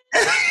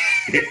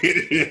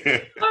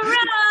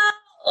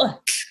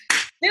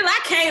Still, I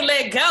can't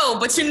let go,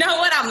 but you know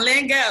what? I'm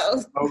letting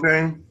go.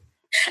 Okay.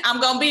 I'm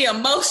gonna be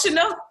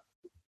emotional.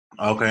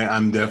 Okay,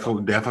 I'm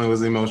definitely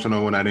was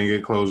emotional when I didn't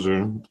get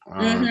closure.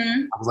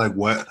 I was like,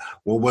 what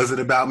was it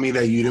about me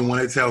that you didn't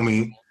want to tell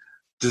me?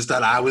 Just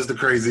thought I was the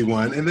crazy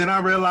one. And then I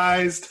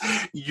realized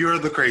you're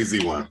the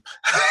crazy one.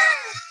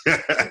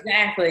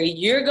 Exactly.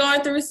 You're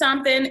going through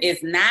something.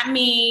 It's not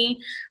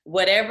me.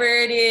 Whatever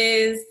it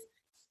is,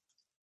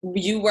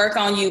 you work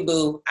on you,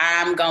 boo.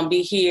 I'm going to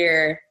be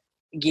here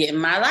getting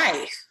my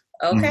life.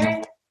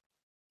 Okay?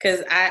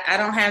 Because I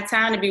don't have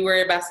time to be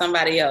worried about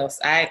somebody else.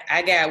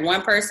 I got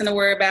one person to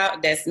worry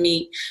about. That's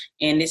me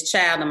and this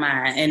child of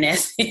mine. And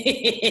that's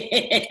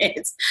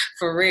it.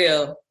 For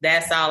real.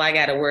 That's all I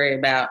got to worry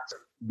about.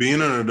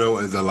 Being an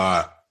adult is a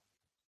lot.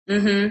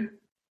 Mm-hmm.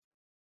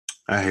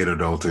 I hate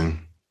adulting.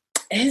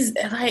 It's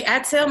like I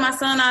tell my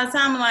son all the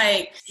time,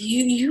 like,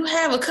 you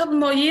have a couple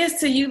more years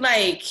till you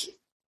like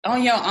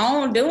on your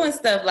own doing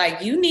stuff.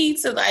 Like, you need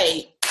to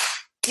like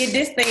get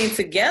this thing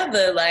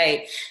together.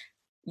 Like,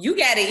 you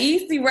got it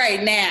easy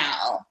right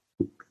now.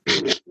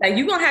 Like,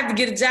 you're gonna have to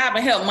get a job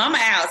and help mama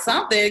out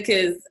something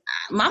because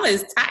mama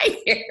is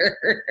tired.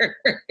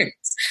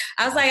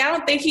 I was like, I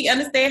don't think he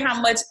understands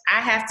how much I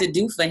have to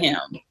do for him,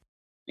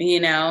 you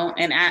know.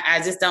 And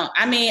I just don't.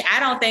 I mean, I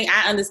don't think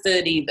I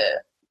understood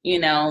either. You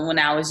know, when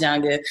I was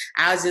younger,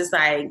 I was just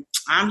like,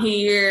 I'm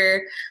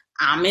here,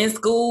 I'm in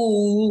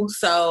school,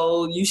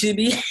 so you should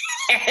be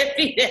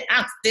happy that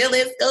I'm still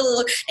in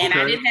school, and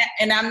okay.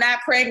 and I'm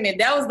not pregnant.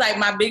 That was like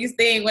my biggest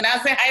thing when I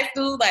was in high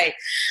school. Like,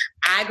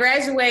 I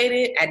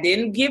graduated, I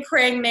didn't get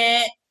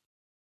pregnant.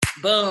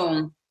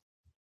 Boom,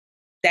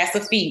 that's a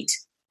feat.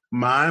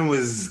 Mine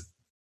was,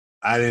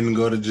 I didn't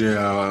go to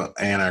jail,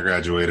 and I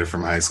graduated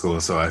from high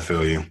school, so I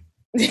feel you.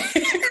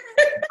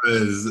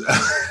 Because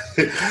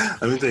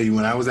let me tell you,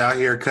 when I was out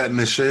here cutting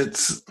the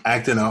shits,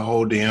 acting a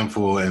whole damn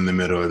fool in the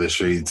middle of the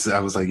streets, I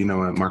was like, you know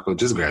what, Marco,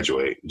 just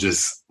graduate.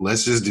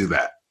 Let's just do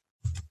that.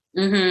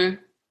 Mm-hmm.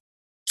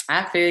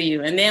 I feel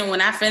you. And then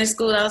when I finished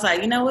school, I was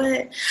like, you know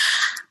what?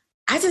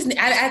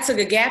 I took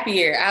a gap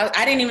year.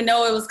 I didn't even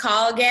know it was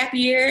called gap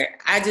year.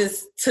 I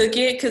just took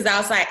it because I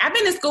was like, I've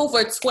been in school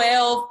for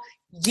 12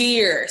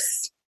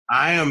 years.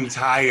 I am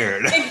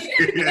tired.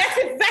 That's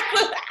exactly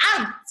what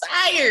I'm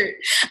tired.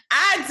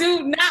 I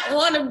do not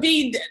want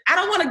to I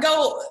don't want to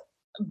go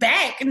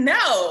back.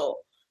 No.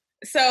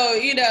 So,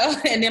 you know,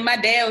 and then my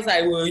dad was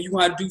like, well, you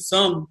want to do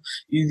something.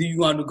 Either you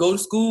want to go to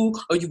school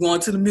or you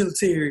going to the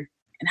military.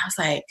 And I was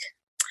like,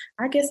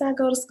 I guess I'll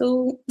go to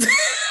school.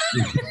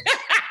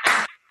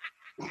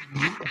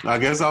 I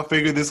guess I'll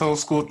figure this whole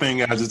school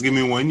thing out. Just give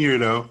me 1 year,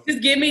 though.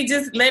 Let me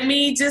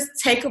just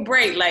take a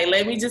break. Like,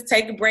 let me just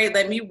take a break.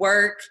 Let me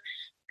work.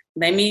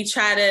 Let me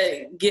try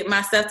to get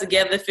myself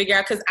together, figure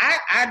out, because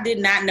I did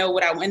not know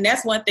what and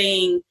that's one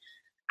thing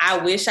I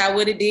wish I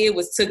would have did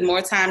was took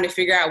more time to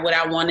figure out what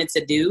I wanted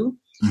to do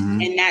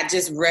and not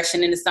just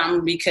rushing into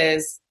something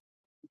because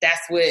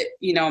that's what,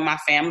 you know, my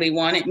family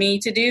wanted me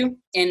to do.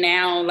 And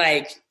now,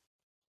 like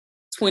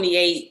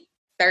 28,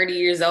 30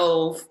 years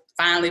old,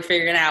 finally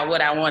figuring out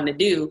what I wanted to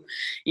do,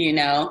 you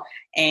know,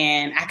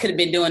 and I could have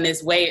been doing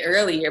this way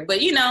earlier,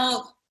 but you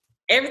know,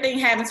 everything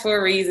happens for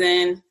a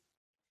reason.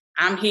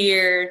 I'm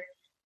here,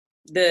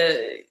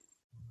 the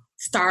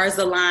stars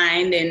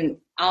aligned and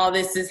all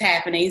this is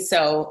happening.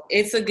 So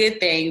it's a good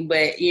thing.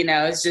 But, you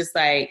know, it's just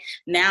like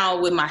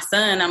now with my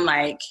son, I'm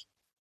like,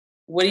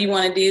 what do you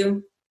want to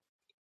do?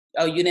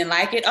 Oh, you didn't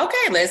like it?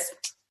 Okay, let's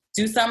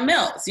do something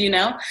else, you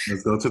know?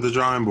 Let's go to the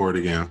drawing board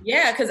again.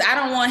 Yeah, because I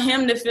don't want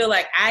him to feel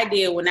like I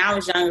did when I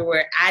was younger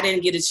where I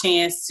didn't get a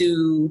chance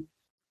to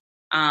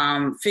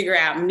figure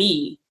out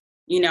me.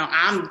 You know,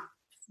 I'm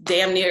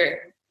damn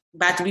near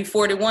about to be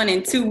 41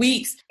 in 2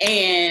 weeks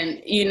and,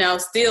 you know,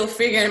 still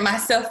figuring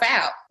myself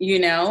out, you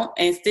know,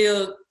 and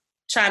still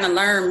trying to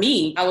learn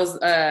me.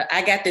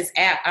 I got this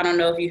app. I don't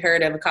know if you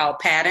heard of it called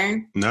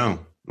Pattern. No.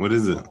 What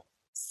is it?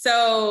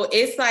 So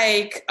it's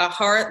like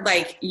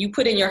like you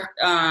put in your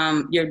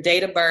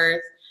date of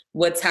birth,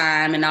 what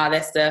time and all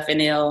that stuff.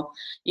 And it'll,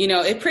 you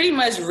know, it pretty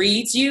much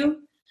reads you.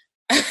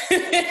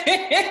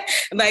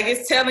 Like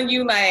it's telling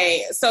you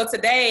like, so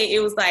today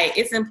it was like,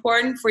 it's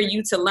important for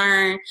you to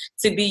learn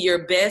to be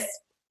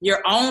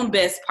your own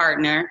best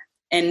partner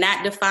and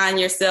not define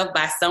yourself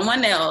by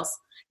someone else.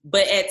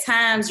 But at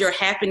times your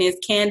happiness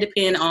can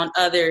depend on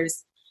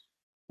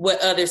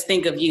what others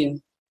think of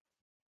you.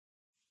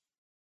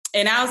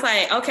 And I was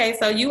like, okay,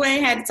 so you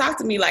ain't had to talk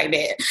to me like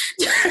that.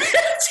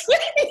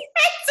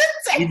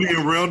 You're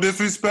being real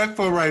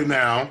disrespectful right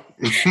now.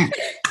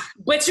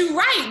 But you're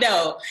right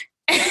though.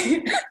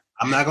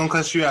 I'm not going to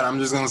cuss you out. I'm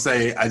just going to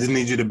say, I just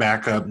need you to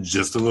back up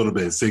just a little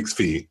bit, 6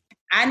 feet.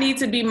 I need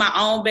to be my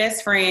own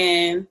best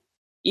friend,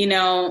 you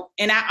know,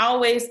 and I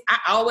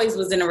always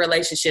was in a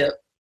relationship,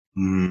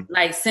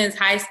 like since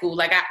high school,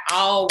 like I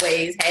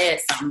always had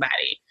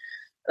somebody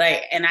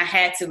like, and I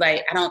had to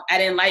like, I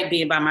didn't like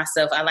being by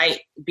myself. I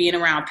like being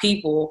around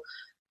people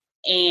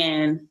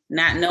and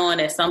not knowing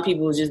that some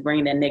people will just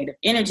bring that negative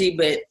energy,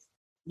 but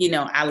you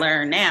know, I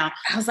learned now.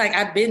 I was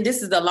like,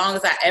 this is the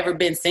longest I've ever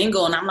been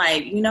single. And I'm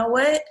like, you know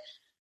what?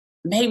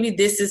 Maybe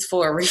this is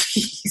for a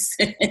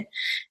reason.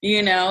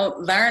 You know,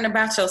 learn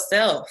about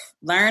yourself.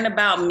 Learn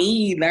about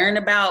me. Learn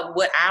about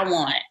what I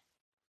want.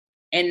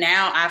 And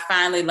now I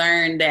finally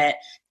learned that,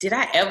 did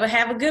I ever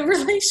have a good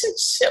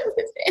relationship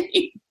with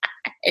anybody.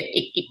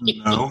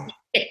 No.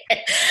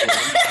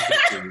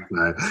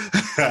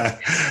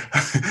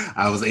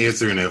 I was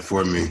answering it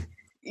for me.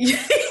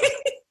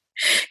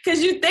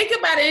 Because you think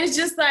about it, it's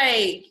just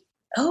like,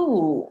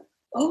 no,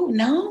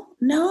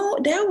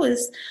 that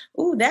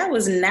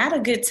was not a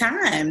good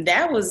time.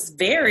 That was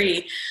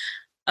very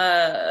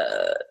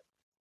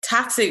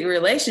toxic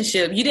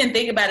relationship. You didn't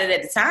think about it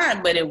at the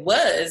time, but it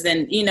was.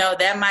 And,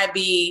 that might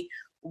be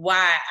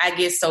why I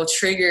get so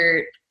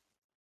triggered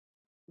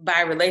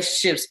by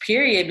relationships,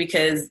 period,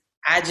 because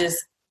I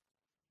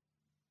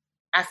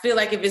feel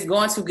like if it's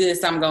going too good,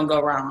 something's going to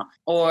go wrong.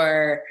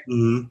 Or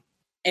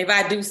if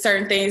I do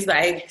certain things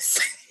like,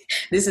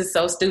 this is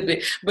so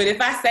stupid, but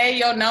if I say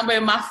your number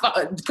in my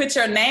phone, put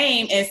your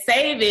name and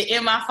save it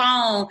in my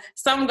phone,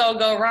 something going to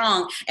go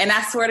wrong. And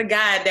I swear to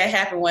God, that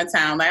happened one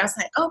time. Like, I was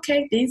like,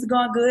 okay, things are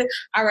going good.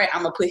 All right,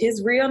 I'm going to put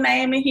his real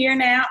name in here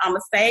now. I'm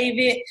going to save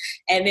it.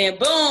 And then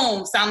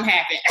boom, something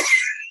happened.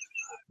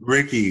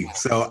 Ricky,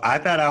 so I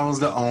thought I was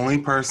the only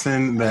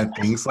person that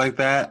thinks like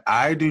that.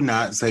 I do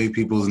not save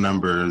people's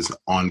numbers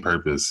on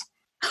purpose.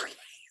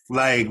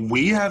 Like,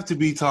 we have to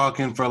be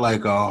talking for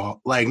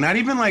not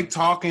even like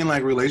talking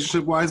like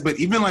relationship wise, but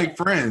even like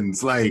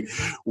friends. Like,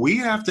 we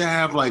have to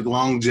have like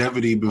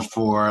longevity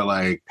before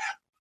like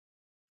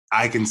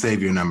I can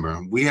save your number.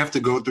 We have to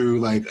go through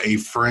like a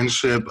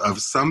friendship of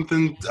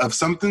something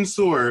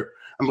sort.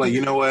 I'm like,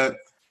 you know what?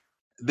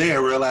 They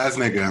a real ass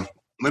nigga.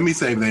 Let me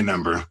save their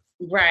number.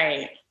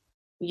 Right.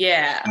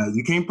 Yeah.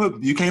 You can't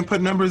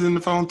put numbers in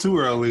the phone too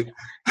early.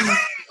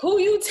 Who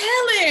you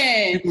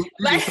telling?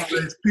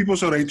 People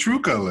show their true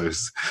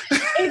colors.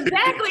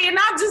 Exactly. And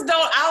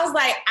I was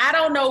like, I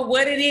don't know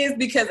what it is,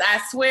 because I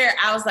swear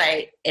I was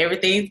like,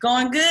 everything's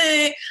going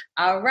good.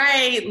 All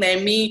right.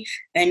 Let me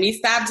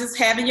stop just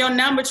having your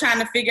number, trying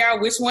to figure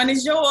out which one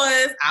is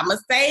yours. I'ma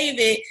save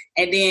it.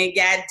 And then,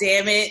 God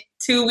damn it,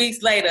 2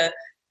 weeks later,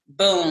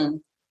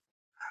 boom.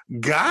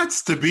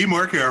 Gots to be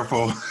more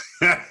careful.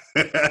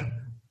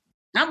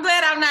 I'm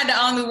glad I'm not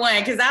the only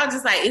one, because I was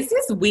just like, is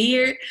this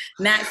weird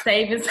not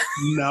saving?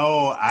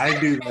 No, I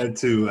do that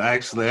too.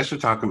 Actually, I should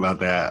talk about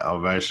that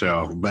on my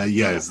show. But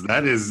yes,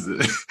 that is,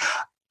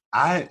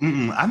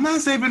 I'm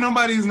not saving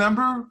nobody's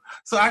number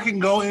so I can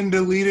go and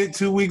delete it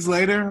 2 weeks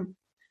later.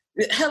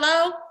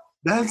 Hello?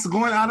 That's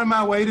going out of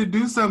my way to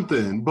do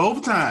something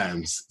both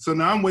times. So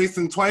now I'm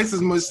wasting twice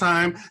as much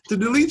time to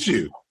delete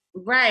you.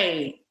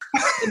 Right.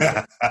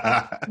 But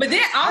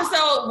then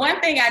also, one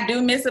thing I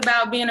do miss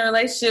about being in a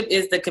relationship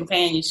is the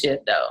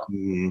companionship, though.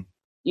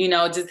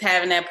 Mm-hmm. Just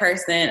having that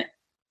person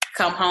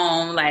come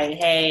home like,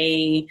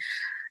 hey,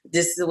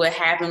 this is what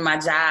happened, my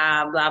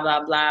job, blah,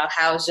 blah, blah.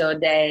 How's your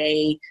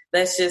day?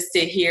 Let's just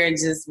sit here and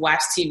just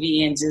watch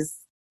TV and just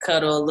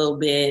cuddle a little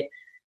bit.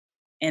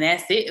 And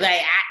that's it.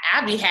 Like,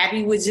 I'd be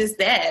happy with just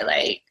that.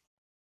 Like,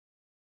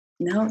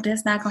 no,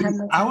 that's not going to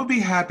happen. I would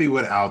be happy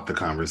without the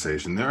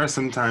conversation. There are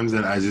some times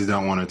that I just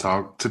don't want to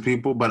talk to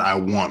people, but I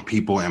want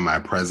people in my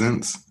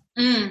presence.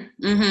 And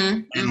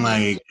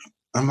like,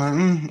 I'm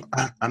like,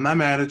 I'm not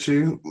mad at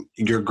you.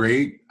 You're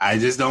great. I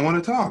just don't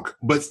want to talk.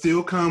 But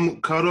still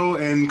come cuddle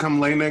and come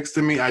lay next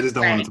to me. I just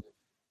don't want to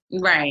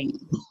talk. Right.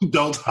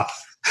 Don't talk.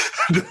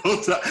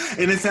 Don't talk.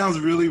 And it sounds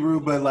really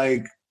rude, but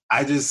like,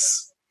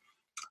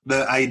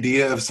 the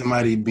idea of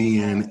somebody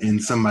being in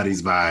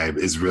somebody's vibe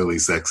is really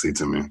sexy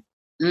to me.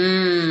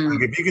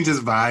 Like, if you can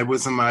just vibe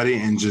with somebody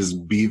and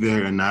just be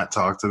there and not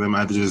talk to them,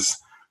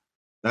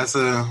 that's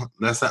an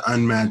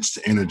unmatched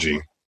energy.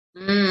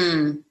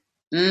 I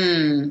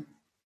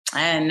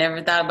had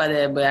never thought about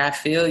that, but I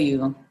feel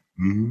you.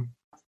 Mm-hmm.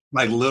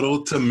 Like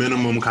little to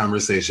minimum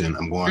conversation.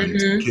 I'm going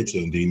to the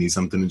kitchen. Do you need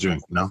something to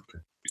drink? No. Okay.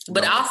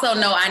 But also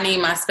know I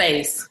need my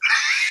space.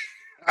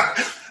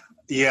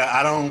 Yeah,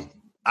 I don't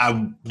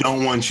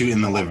want you in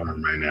the living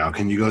room right now.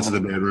 Can you go to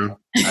the bedroom?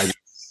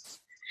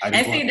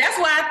 And see, that's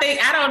why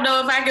I don't know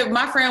if I could.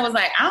 My friend was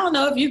like, I don't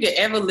know if you could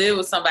ever live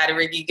with somebody,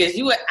 Ricky, because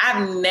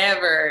I've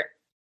never,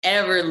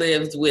 ever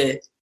lived with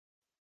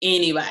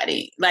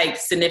anybody, like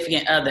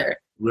significant other.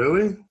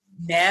 Really?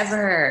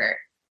 Never.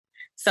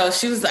 So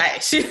she was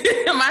like,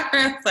 my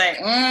friend was like,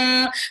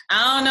 I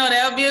don't know,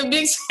 that would be a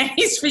big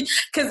change for you.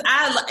 Because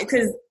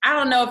I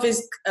don't know if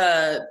it's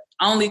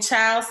only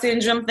child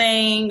syndrome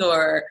thing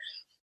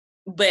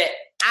but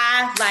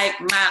I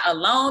like my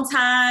alone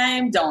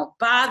time. Don't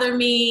bother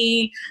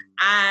me.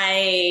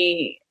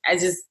 I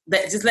just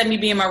let me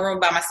be in my room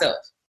by myself.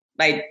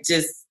 Like,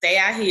 just stay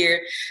out here.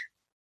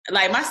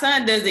 Like, my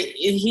son does it.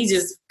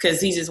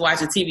 Because he just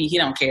watches TV. He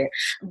don't care.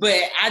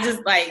 But I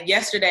just, like,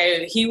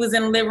 yesterday, he was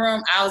in the living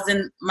room. I was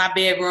in my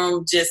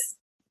bedroom,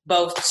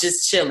 both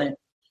chilling.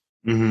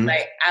 Mm-hmm.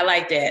 Like, I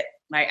like that.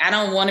 Like, I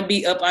don't want to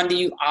be up under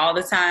you all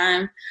the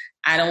time.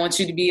 I don't want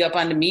you to be up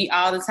under me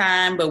all the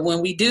time. But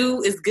when we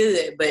do, it's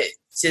good. But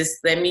just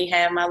let me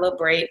have my little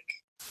break.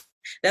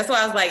 That's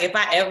why I was like, if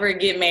I ever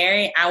get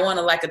married, I want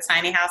a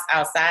tiny house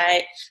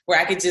outside where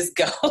I could just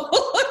go.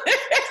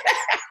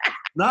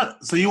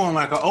 So you want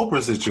like an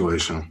Oprah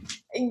situation?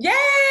 Yeah.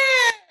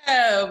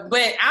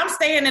 but I'm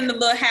staying in the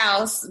little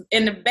house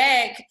in the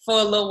back for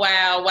a little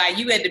while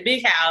you at the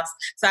big house,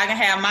 so I can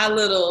have my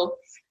little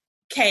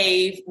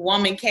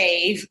woman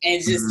cave,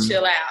 and just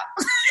chill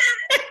out.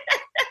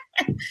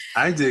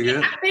 I dig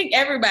it. I think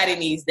everybody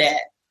needs that.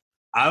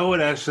 I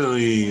would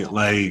actually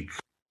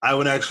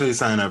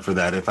sign up for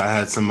that if I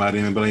had somebody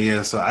and be like,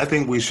 yeah, so I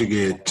think we should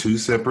get 2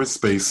 separate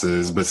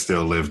spaces, but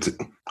still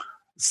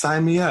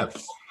sign me up.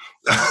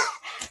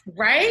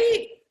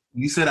 Right?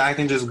 You said I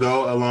can just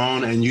go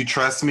alone and you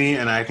trust me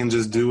and I can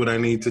just do what I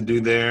need to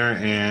do there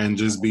and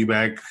just be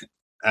back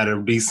at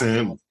a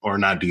decent, or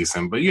not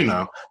decent, but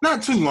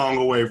not too long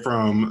away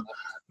from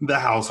the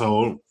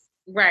household.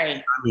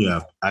 Right.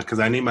 Yeah, because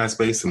I need my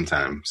space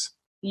sometimes.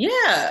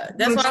 Yeah,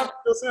 that's what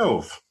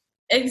yourself.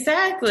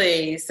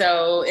 Exactly.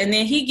 So, and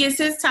then he gets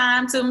his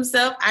time to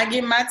himself. I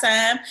get my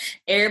time.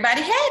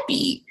 Everybody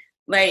happy.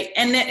 Like,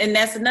 and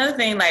that's another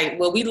thing. Like,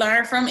 what we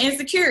learned from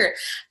Insecure.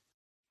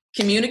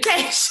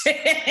 Communication.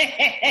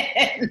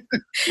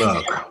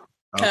 Look,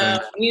 okay.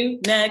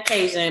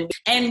 Communication.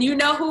 And you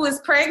know who is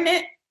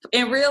pregnant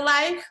in real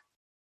life?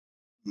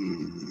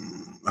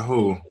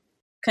 Who?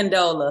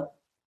 Condola.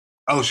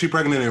 Oh, she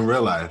pregnant in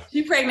real life.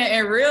 She pregnant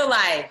in real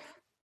life.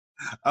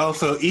 Oh,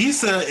 so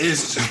Issa.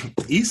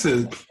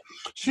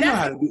 She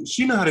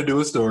know how to do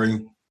a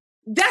story.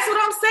 That's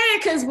what I'm saying.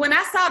 Because when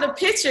I saw the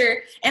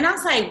picture, and I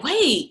was like,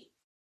 wait,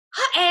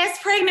 her ass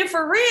pregnant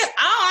for real?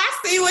 Oh,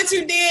 I see what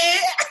you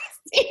did.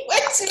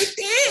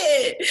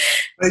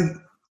 Like,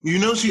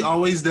 she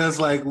always does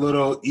like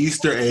little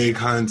Easter egg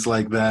hunts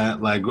like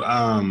that. Like,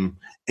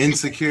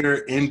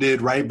 Insecure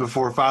ended right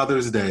before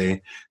Father's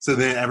Day. So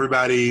then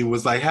everybody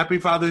was like, Happy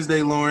Father's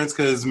Day, Lawrence,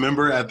 because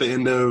remember at the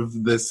end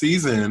of the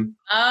season.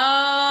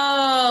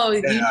 Oh,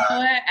 you know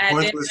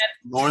what?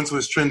 Lawrence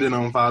was trending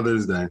on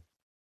Father's Day.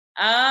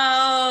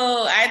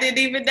 Oh, I didn't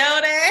even know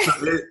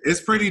that.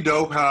 It's pretty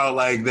dope how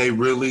like they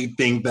really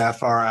think that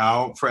far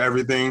out for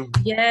everything.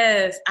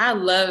 Yes, I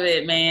love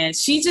it, man.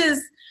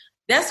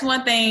 That's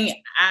one thing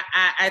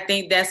I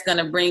think that's going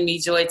to bring me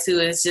joy too,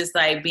 is just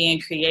like being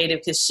creative,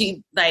 because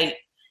she like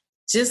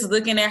just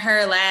looking at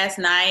her last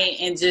night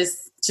and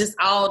just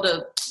all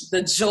the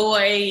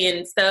joy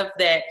and stuff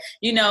that,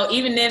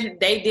 even if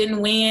they didn't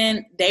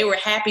win, they were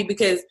happy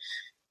because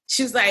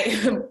she was like,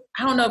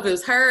 I don't know if it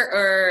was her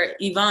or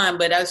Yvonne,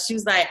 but she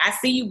was like, I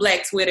see you,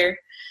 Black Twitter.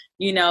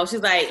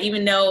 She's like,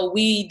 even though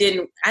we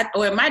didn't,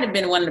 or it might have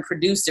been one of the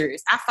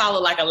producers. I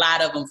follow like a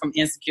lot of them from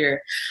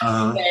Insecure.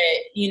 Uh-huh. But,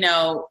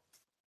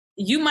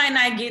 you might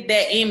not get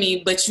that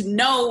Emmy, but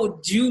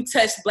you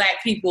touch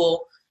Black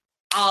people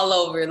all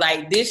over.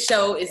 Like, this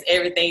show is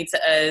everything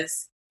to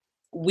us.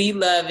 We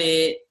love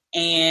it.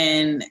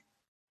 And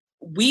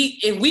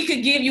if we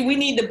could give you, we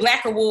need the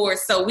Black Award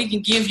so we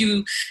can give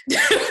you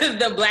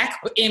the Black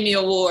Emmy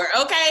Award.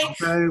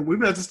 Okay. We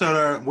got to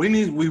start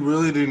we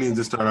really do need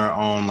to start our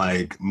own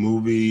like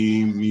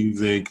movie,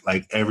 music,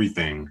 like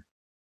everything.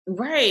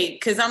 Right,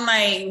 because I'm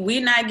like,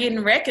 we're not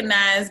getting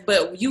recognized,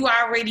 but you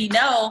already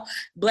know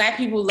Black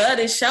people love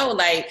this show.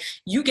 Like,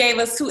 you gave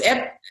us 3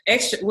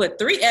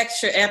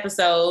 extra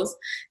episodes.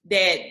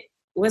 That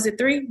was it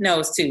 3? No,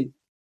 it's 2.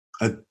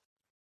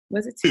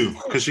 Was it 2?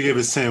 Because she gave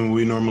us 10.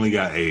 We normally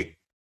got 8.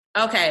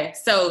 Okay,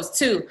 so it's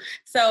 2.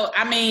 So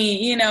I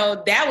mean,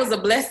 that was a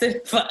blessing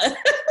for us.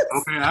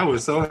 Okay, I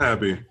was so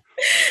happy.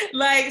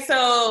 Like,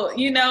 so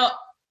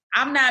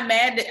I'm not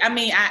mad.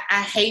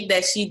 I hate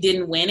that she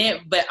didn't win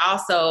it, but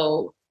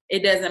also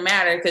it doesn't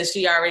matter because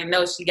she already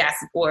knows she got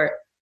support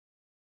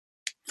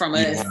from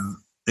us.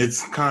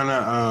 It's kind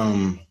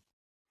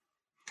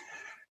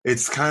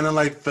of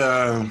like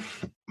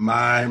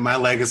my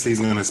legacy is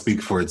going to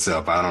speak for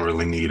itself. I don't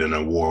really need an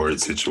award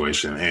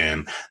situation.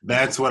 And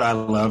that's what I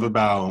love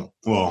about,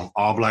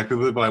 all Black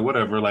people be like,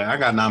 whatever, like I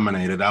got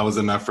nominated. That was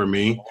enough for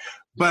me.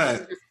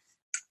 But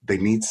they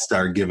need to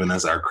start giving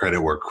us our credit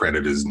where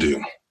credit is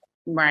due.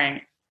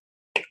 Right.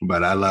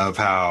 But I love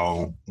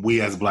how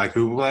we as Black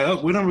people are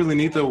like, we don't really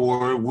need the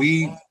award.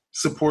 We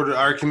supported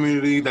our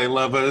community. They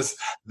love us.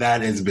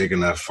 That is big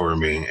enough for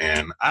me.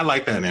 And I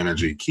like that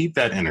energy. Keep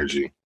that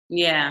energy.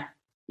 Yeah.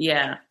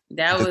 Yeah.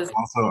 That was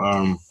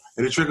also,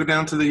 it'll trickle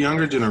down to the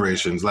younger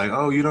generations. Like,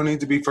 you don't need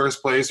to be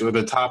first place or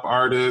the top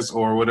artist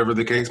or whatever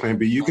the case may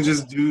be. You can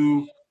just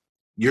do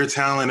your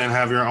talent and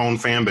have your own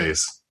fan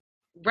base.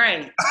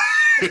 Right.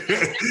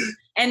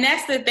 And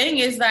that's the thing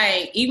is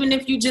like, even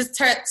if you just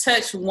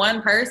touch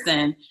one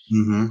person,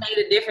 make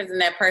a difference in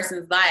that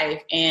person's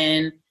life.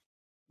 And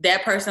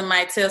that person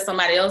might tell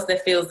somebody else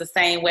that feels the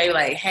same way.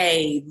 Like,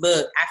 hey,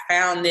 look, I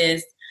found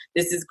this.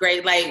 This is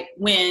great. Like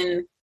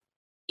when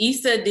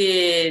Issa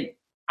did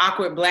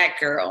Awkward Black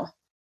Girl,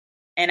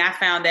 and I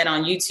found that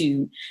on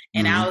YouTube.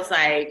 And I was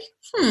like,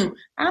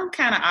 I'm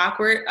kind of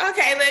awkward.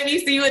 Okay, let me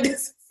see what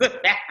this is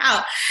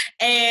about.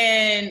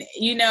 And,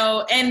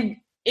 and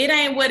it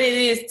ain't what it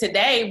is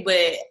today,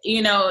 but,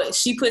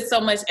 she put so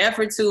much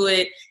effort to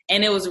it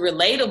and it was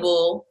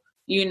relatable,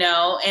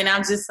 and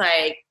I'm just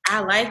like,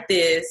 I like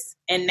this.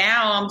 And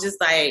now I'm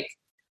just like,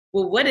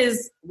 well, what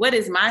is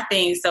my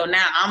thing? So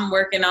now I'm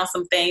working on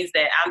some things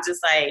that I'm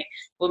just like,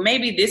 well,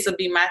 maybe this will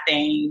be my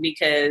thing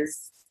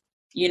because,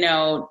 you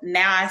know,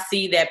 now I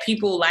see that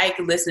people like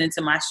listening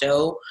to my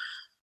show.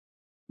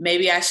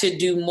 Maybe I should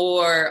do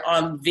more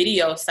on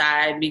video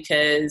side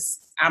because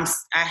I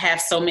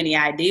have so many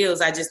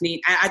ideas.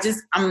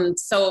 I'm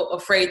so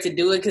afraid to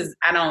do it because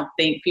I don't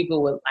think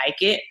people would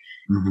like it.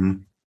 Mm-hmm.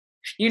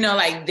 You know,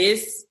 like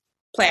this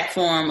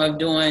platform of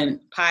doing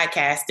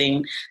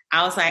podcasting,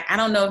 I was like, I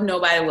don't know if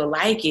nobody will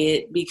like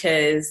it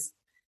because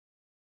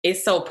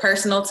it's so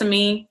personal to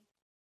me.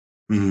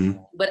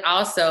 Mm-hmm. But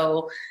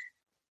also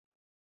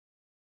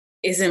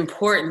it's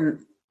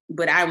important,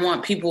 but I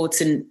want people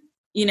to,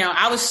 you know,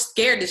 I was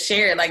scared to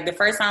share it. Like the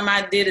first time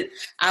I did it,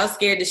 I was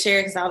scared to share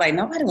it because I was like,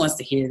 nobody wants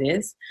to hear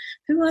this.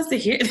 Who wants to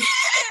hear this?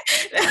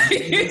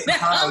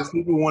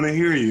 People want to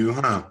hear you,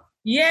 huh?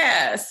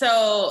 Yeah.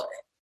 So,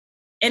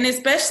 and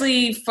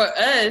especially for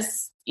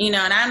us, you know,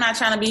 and I'm not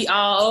trying to be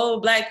all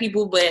old Black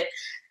people, but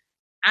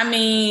I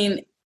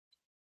mean,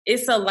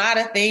 it's a lot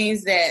of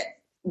things that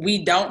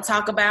we don't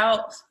talk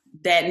about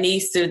that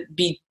needs to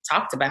be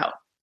talked about,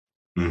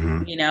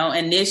 mm-hmm. you know,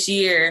 and this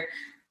year,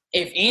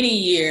 if any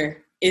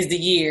year is the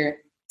year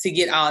to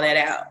get all that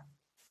out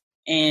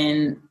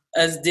and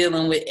us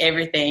dealing with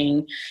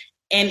everything.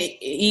 And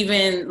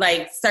even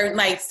like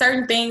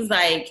certain things,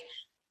 like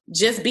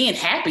just being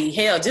happy,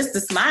 hell, just to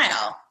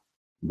smile.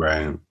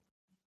 Right.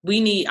 We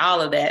need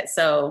all of that.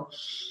 So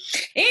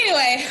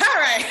anyway,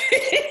 all right.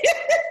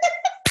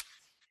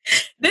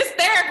 This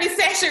therapy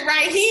session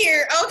right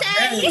here,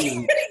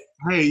 okay?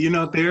 Hey, you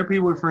know, therapy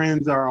with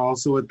friends are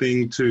also a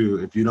thing too.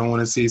 If you don't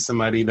want to see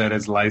somebody that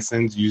is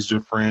licensed, use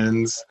your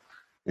friends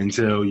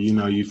until, you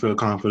know, you feel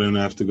confident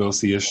enough to go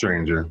see a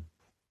stranger.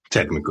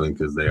 Technically,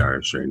 because they are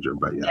a stranger,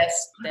 but yeah.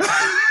 Yes.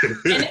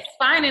 And it's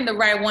finding the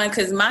right one,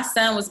 because my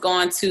son was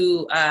going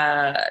to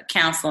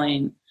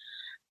counseling,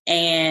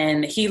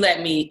 and he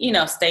let me, you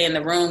know, stay in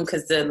the room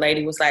because the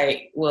lady was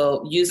like,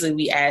 well, usually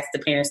we ask the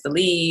parents to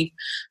leave,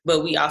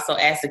 but we also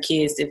ask the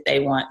kids if they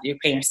want your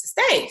parents to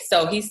stay.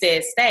 So he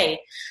said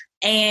stay.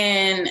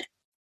 And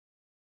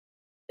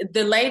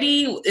the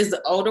lady is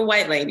an older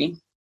white lady.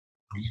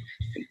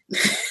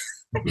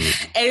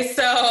 And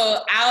so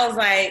I was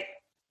like,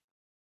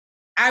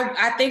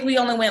 I think we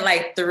only went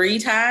like 3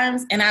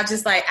 times, and I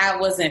just like, I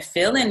wasn't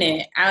feeling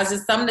it. I was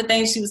just, some of the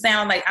things she was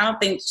saying, like, I don't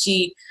think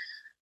she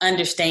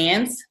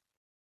understands.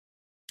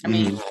 I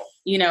mean,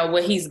 you know,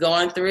 what he's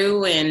going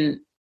through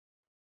and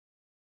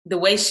the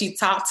way she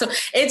talked to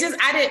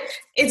it,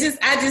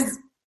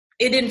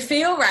 it didn't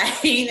feel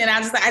right. And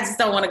I just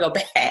don't want to go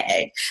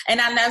back.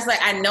 And I was like,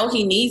 I know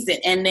he needs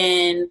it. And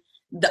then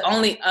the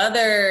only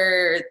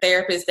other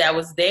therapist that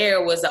was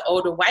there was an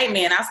older white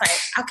man. I was like,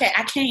 okay,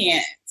 I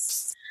can't.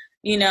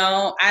 You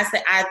know, I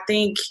said, I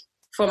think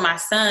for my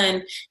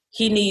son,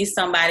 he needs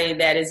somebody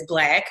that is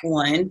Black,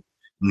 one,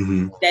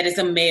 that is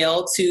a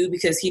male, too,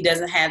 because he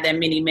doesn't have that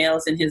many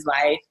males in his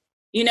life.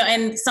 You know,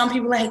 and some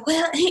people are like,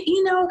 well,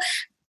 you know,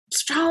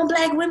 strong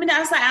Black women. I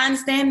was like, I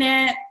understand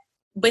that.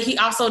 But he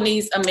also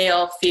needs a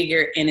male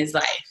figure in his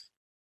life.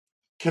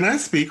 Can I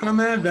speak on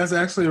that? That's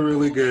actually a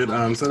really good.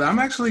 So I'm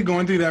actually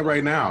going through that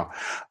right now.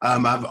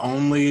 I'm the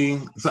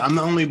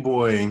only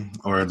boy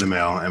or the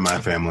male in my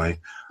family.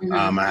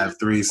 I have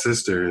 3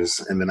 sisters,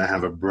 and then I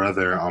have a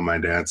brother on my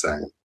dad's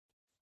side.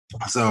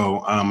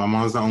 So I'm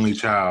almost the only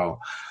child.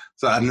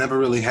 So I've never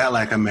really had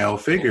like a male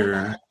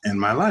figure in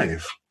my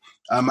life.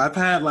 I've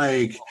had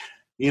like,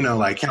 you know,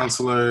 like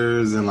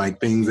counselors and like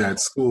things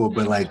at school,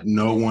 but like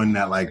no one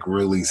that like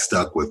really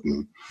stuck with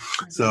me.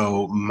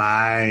 So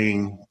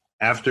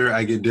after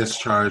I get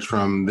discharged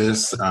from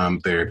this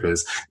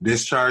therapist,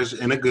 discharged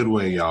in a good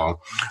way,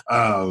 y'all,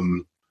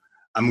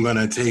 I'm going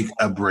to take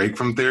a break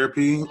from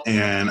therapy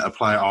and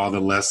apply all the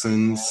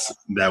lessons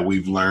that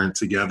we've learned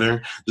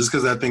together, just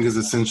because I think it's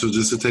essential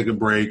just to take a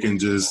break and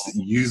just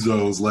use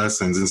those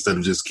lessons instead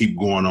of just keep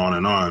going on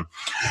and on.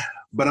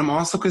 But I'm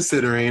also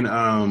considering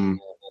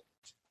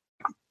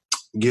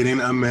getting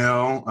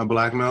a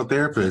Black male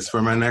therapist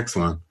for my next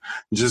one,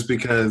 just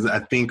because I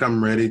think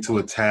I'm ready to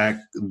attack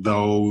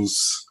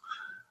those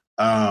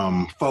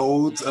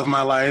folds of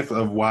my life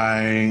of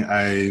why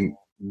I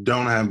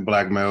don't have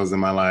Black males in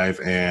my life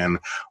and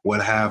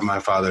what have my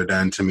father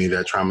done to me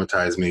that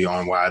traumatized me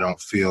on why I don't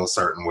feel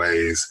certain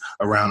ways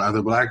around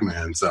other Black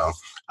men. So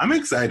I'm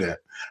excited.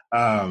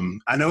 I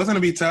know it's going to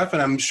be tough,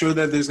 and I'm sure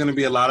that there's going to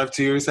be a lot of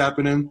tears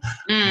happening.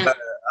 But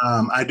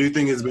I do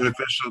think it's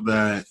beneficial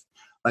that,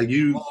 like,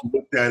 you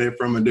looked at it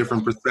from a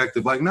different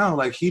perspective. Like, no,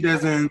 like, he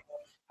doesn't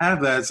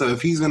have that. So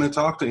if he's going to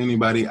talk to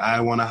anybody,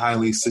 I want to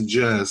highly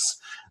suggest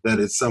that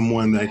it's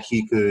someone that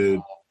he could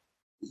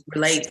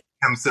relate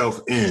himself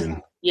in.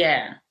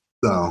 Yeah.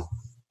 So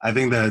I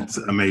think that's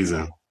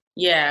amazing.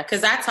 Yeah,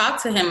 because I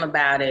talked to him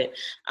about it.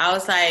 I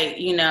was like,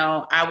 you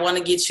know, I want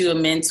to get you a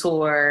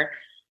mentor,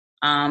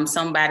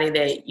 somebody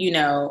that, you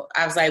know,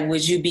 I was like,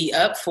 would you be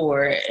up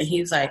for it? And he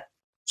was like,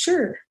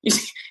 sure. You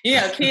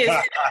know, kids.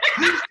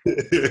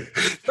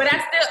 But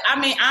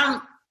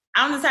I'm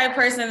I'm the type of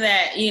person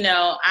that, you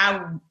know,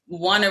 I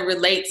want to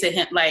relate to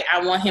him. Like,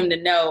 I want him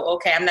to know,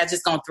 okay, I'm not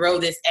just going to throw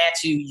this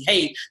at you.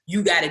 Hey,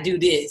 you got to do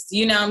this.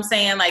 You know what I'm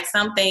saying? Like,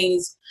 some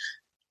things,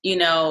 you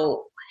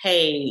know,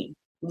 hey,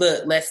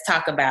 look, let's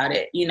talk about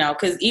it, you know,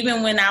 because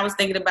even when I was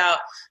thinking about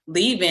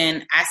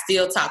leaving, I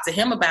still talk to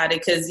him about it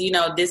because, you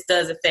know, this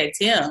does affect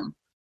him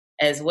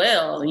as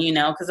well, you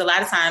know, because a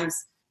lot of times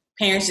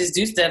parents just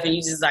do stuff and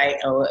you just like,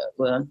 oh,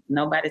 well,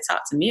 nobody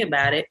talked to me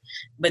about it.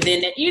 But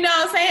then, you know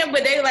what I'm saying?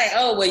 But they're like,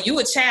 oh, well, you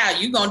a child,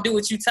 you going to do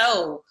what you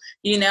told,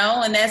 you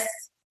know, and that's.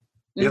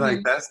 You're like,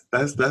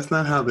 that's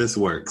not how this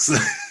works.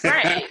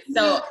 Right.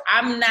 So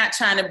I'm not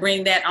trying to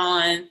bring that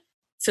on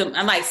to,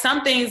 I'm like,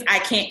 some things I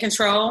can't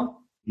control.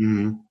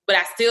 Mm-hmm. But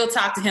I still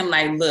talk to him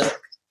like, look,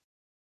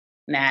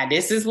 nah,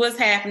 this is what's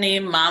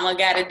happening. Mama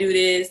got to do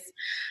this.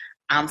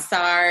 I'm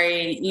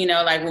sorry. You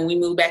know, like when we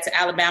moved back to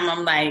Alabama,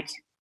 I'm like,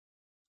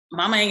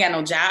 Mama ain't got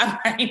no job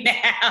right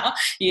now.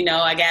 You know,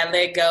 I got to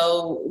let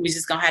go. We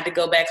just going to have to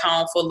go back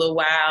home for a little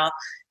while.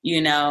 You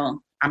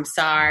know, I'm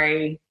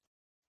sorry.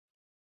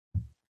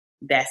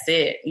 That's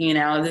it. You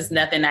know, there's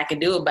nothing I can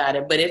do about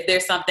it. But if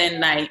there's something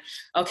like,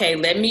 okay,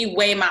 let me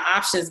weigh my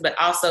options, but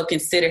also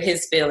consider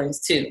his feelings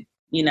too.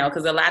 You know,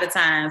 because a lot of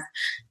times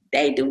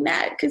they do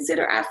not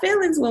consider our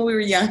feelings when we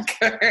were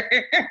younger.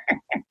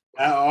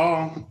 At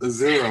all.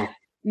 Zero.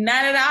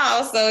 Not at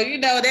all. So, you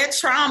know, that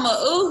trauma,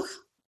 ooh,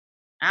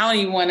 I don't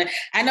even want to.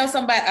 I know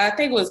somebody, I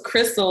think it was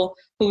Crystal,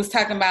 who was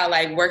talking about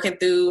like working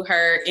through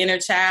her inner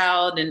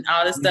child and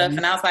all this stuff.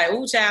 And I was like,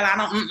 ooh, child, I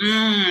don't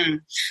know.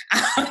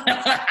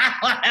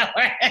 I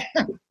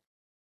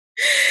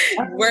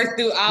want to work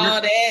through all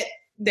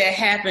that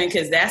happened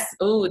because that's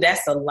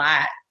a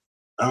lot.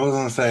 I was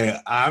going to say,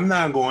 I'm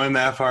not going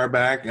that far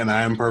back, and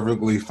I am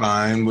perfectly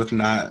fine with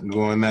not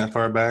going that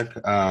far back.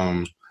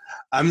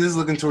 I'm just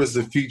looking towards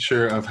the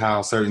future of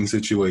how certain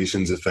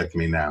situations affect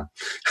me now.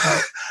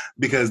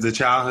 Because the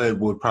childhood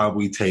would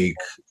probably take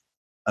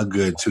a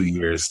good 2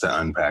 years to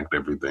unpack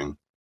everything.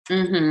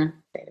 Mm-hmm.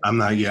 I'm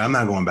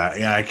not going back.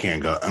 Yeah, I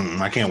can't go.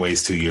 I can't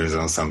waste 2 years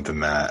on something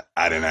that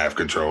I didn't have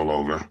control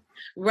over.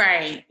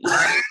 Right.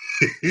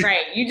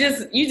 Right. You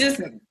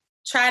just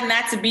try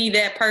not to be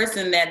that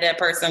person that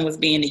person was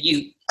being to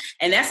you.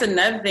 And that's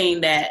another thing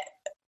that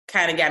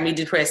kind of got me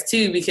depressed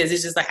too, because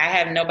it's just like I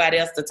have nobody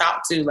else to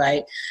talk to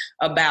like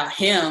about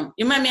him.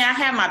 You know what I mean? I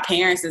have my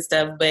parents and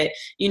stuff, but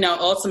you know,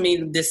 ultimately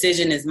the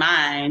decision is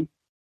mine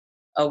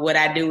of what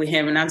I do with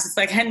him. And I'm just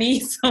like, I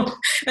need help.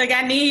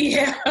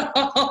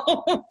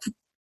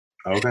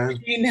 Okay.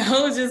 You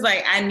know, just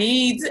like I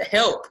need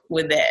help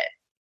with that.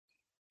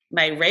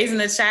 Like raising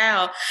a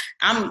child,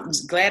 I'm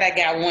glad I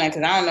got one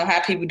because I don't know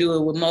how people do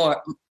it with more.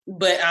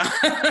 But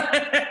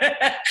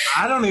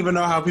I don't even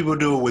know how people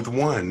do it with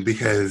one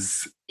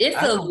because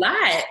it's a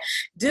lot,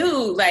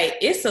 dude. Like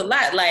it's a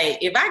lot. Like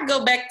if I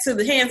go back to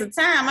the hands of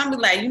time, I'm be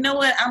like, you know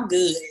what? I'm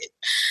good.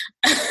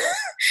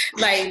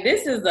 Like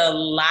this is a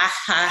lot,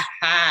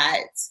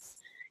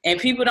 and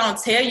people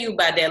don't tell you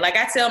about that. Like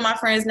I tell my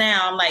friends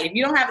now, I'm like, if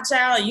you don't have a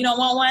child and you don't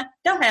want one,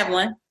 don't have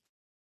one.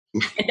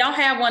 And don't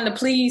have one to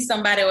please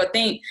somebody or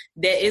think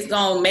that it's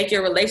going to make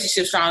your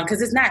relationship strong because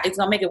it's not. It's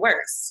going to make it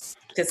worse.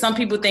 Because some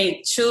people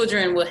think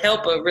children will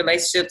help a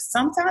relationship.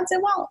 Sometimes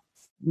it won't.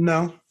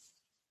 No.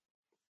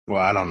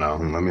 Well, I don't know.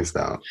 Let me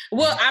stop.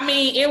 Well, I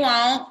mean, it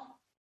won't.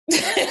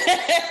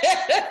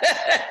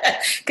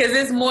 Because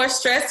it's more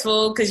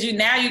stressful because you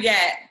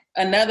got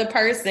another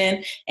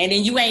person and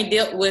then you ain't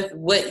dealt with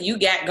what you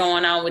got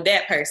going on with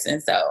that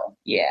person. So,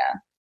 yeah.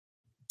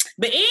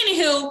 But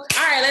anywho, all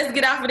right, let's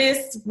get off of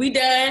this. We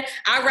done.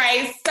 All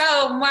right,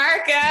 so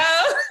Marco.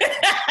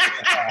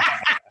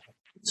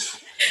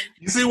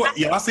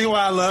 Y'all see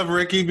why I love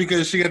Ricky?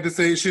 Because she got to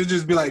say, she'll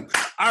just be like,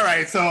 all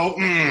right, so.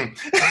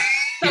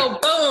 So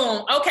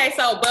boom. Okay,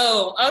 so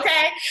boom.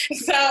 Okay.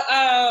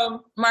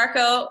 So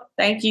Marco,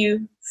 thank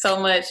you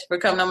so much for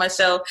coming on my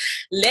show.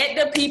 Let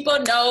the people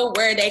know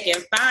where they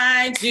can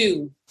find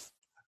you.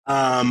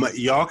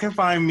 Y'all can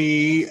find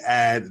me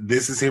at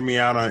This Is Hear Me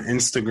Out on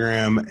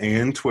Instagram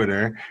and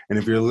Twitter. And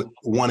if you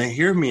want to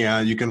hear me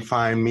out, you can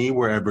find me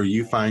wherever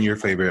you find your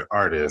favorite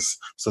artists.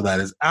 So that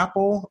is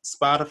Apple,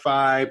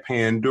 Spotify,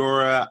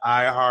 Pandora,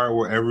 iHeart,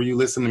 wherever you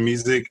listen to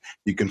music,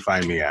 you can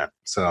find me at.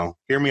 So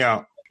hear me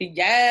out.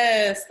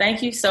 Yes.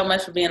 Thank you so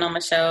much for being on my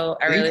show.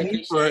 I really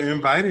appreciate it. Thank you for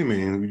inviting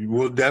me.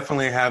 We'll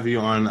definitely have you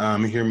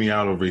on Hear Me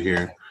Out over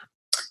here.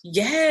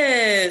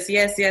 Yes.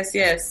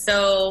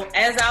 So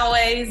as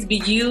always, be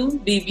you,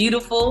 be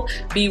beautiful,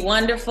 be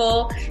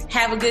wonderful,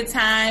 have a good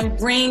time,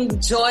 bring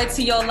joy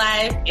to your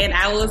life, and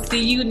I will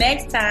see you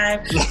next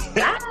time.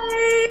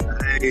 Bye.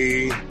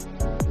 Bye.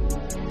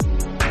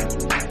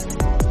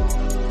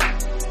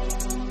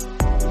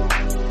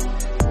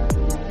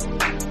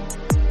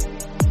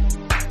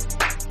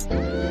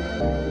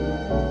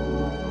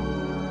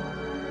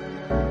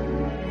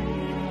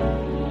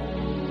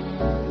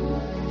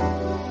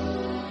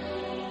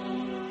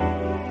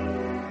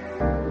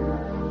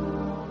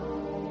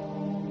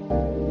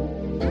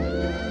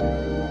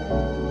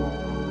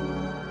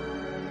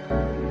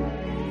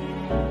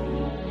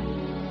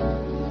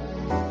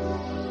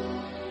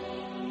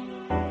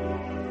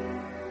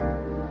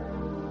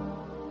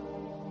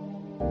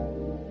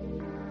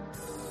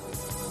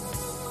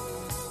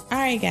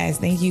 right, guys.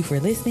 Thank you for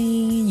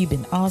listening. You've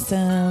been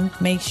awesome.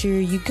 Make sure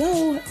you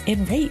go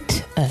and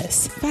rate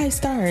us. 5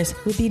 stars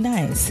would be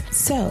nice.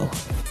 So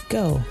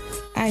go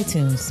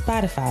iTunes,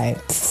 Spotify,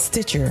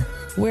 Stitcher,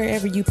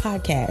 wherever you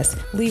podcast,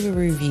 leave a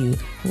review,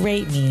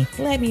 rate me,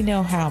 let me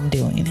know how I'm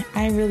doing.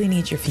 I really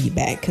need your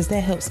feedback because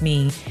that helps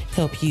me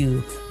help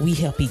you. We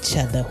help each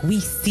other.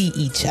 We see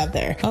each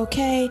other.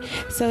 Okay.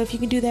 So if you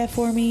can do that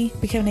for me,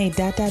 become a ...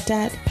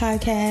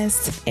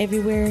 podcast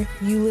everywhere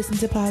you listen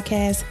to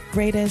podcasts,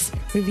 rate us,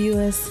 review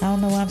us. I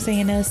don't know why I'm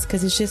saying us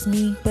because it's just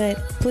me, but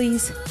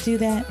please do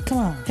that. Come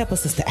on, help a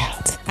sister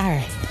out. All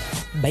right.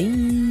 Bye.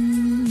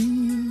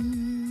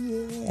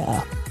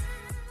 Yeah.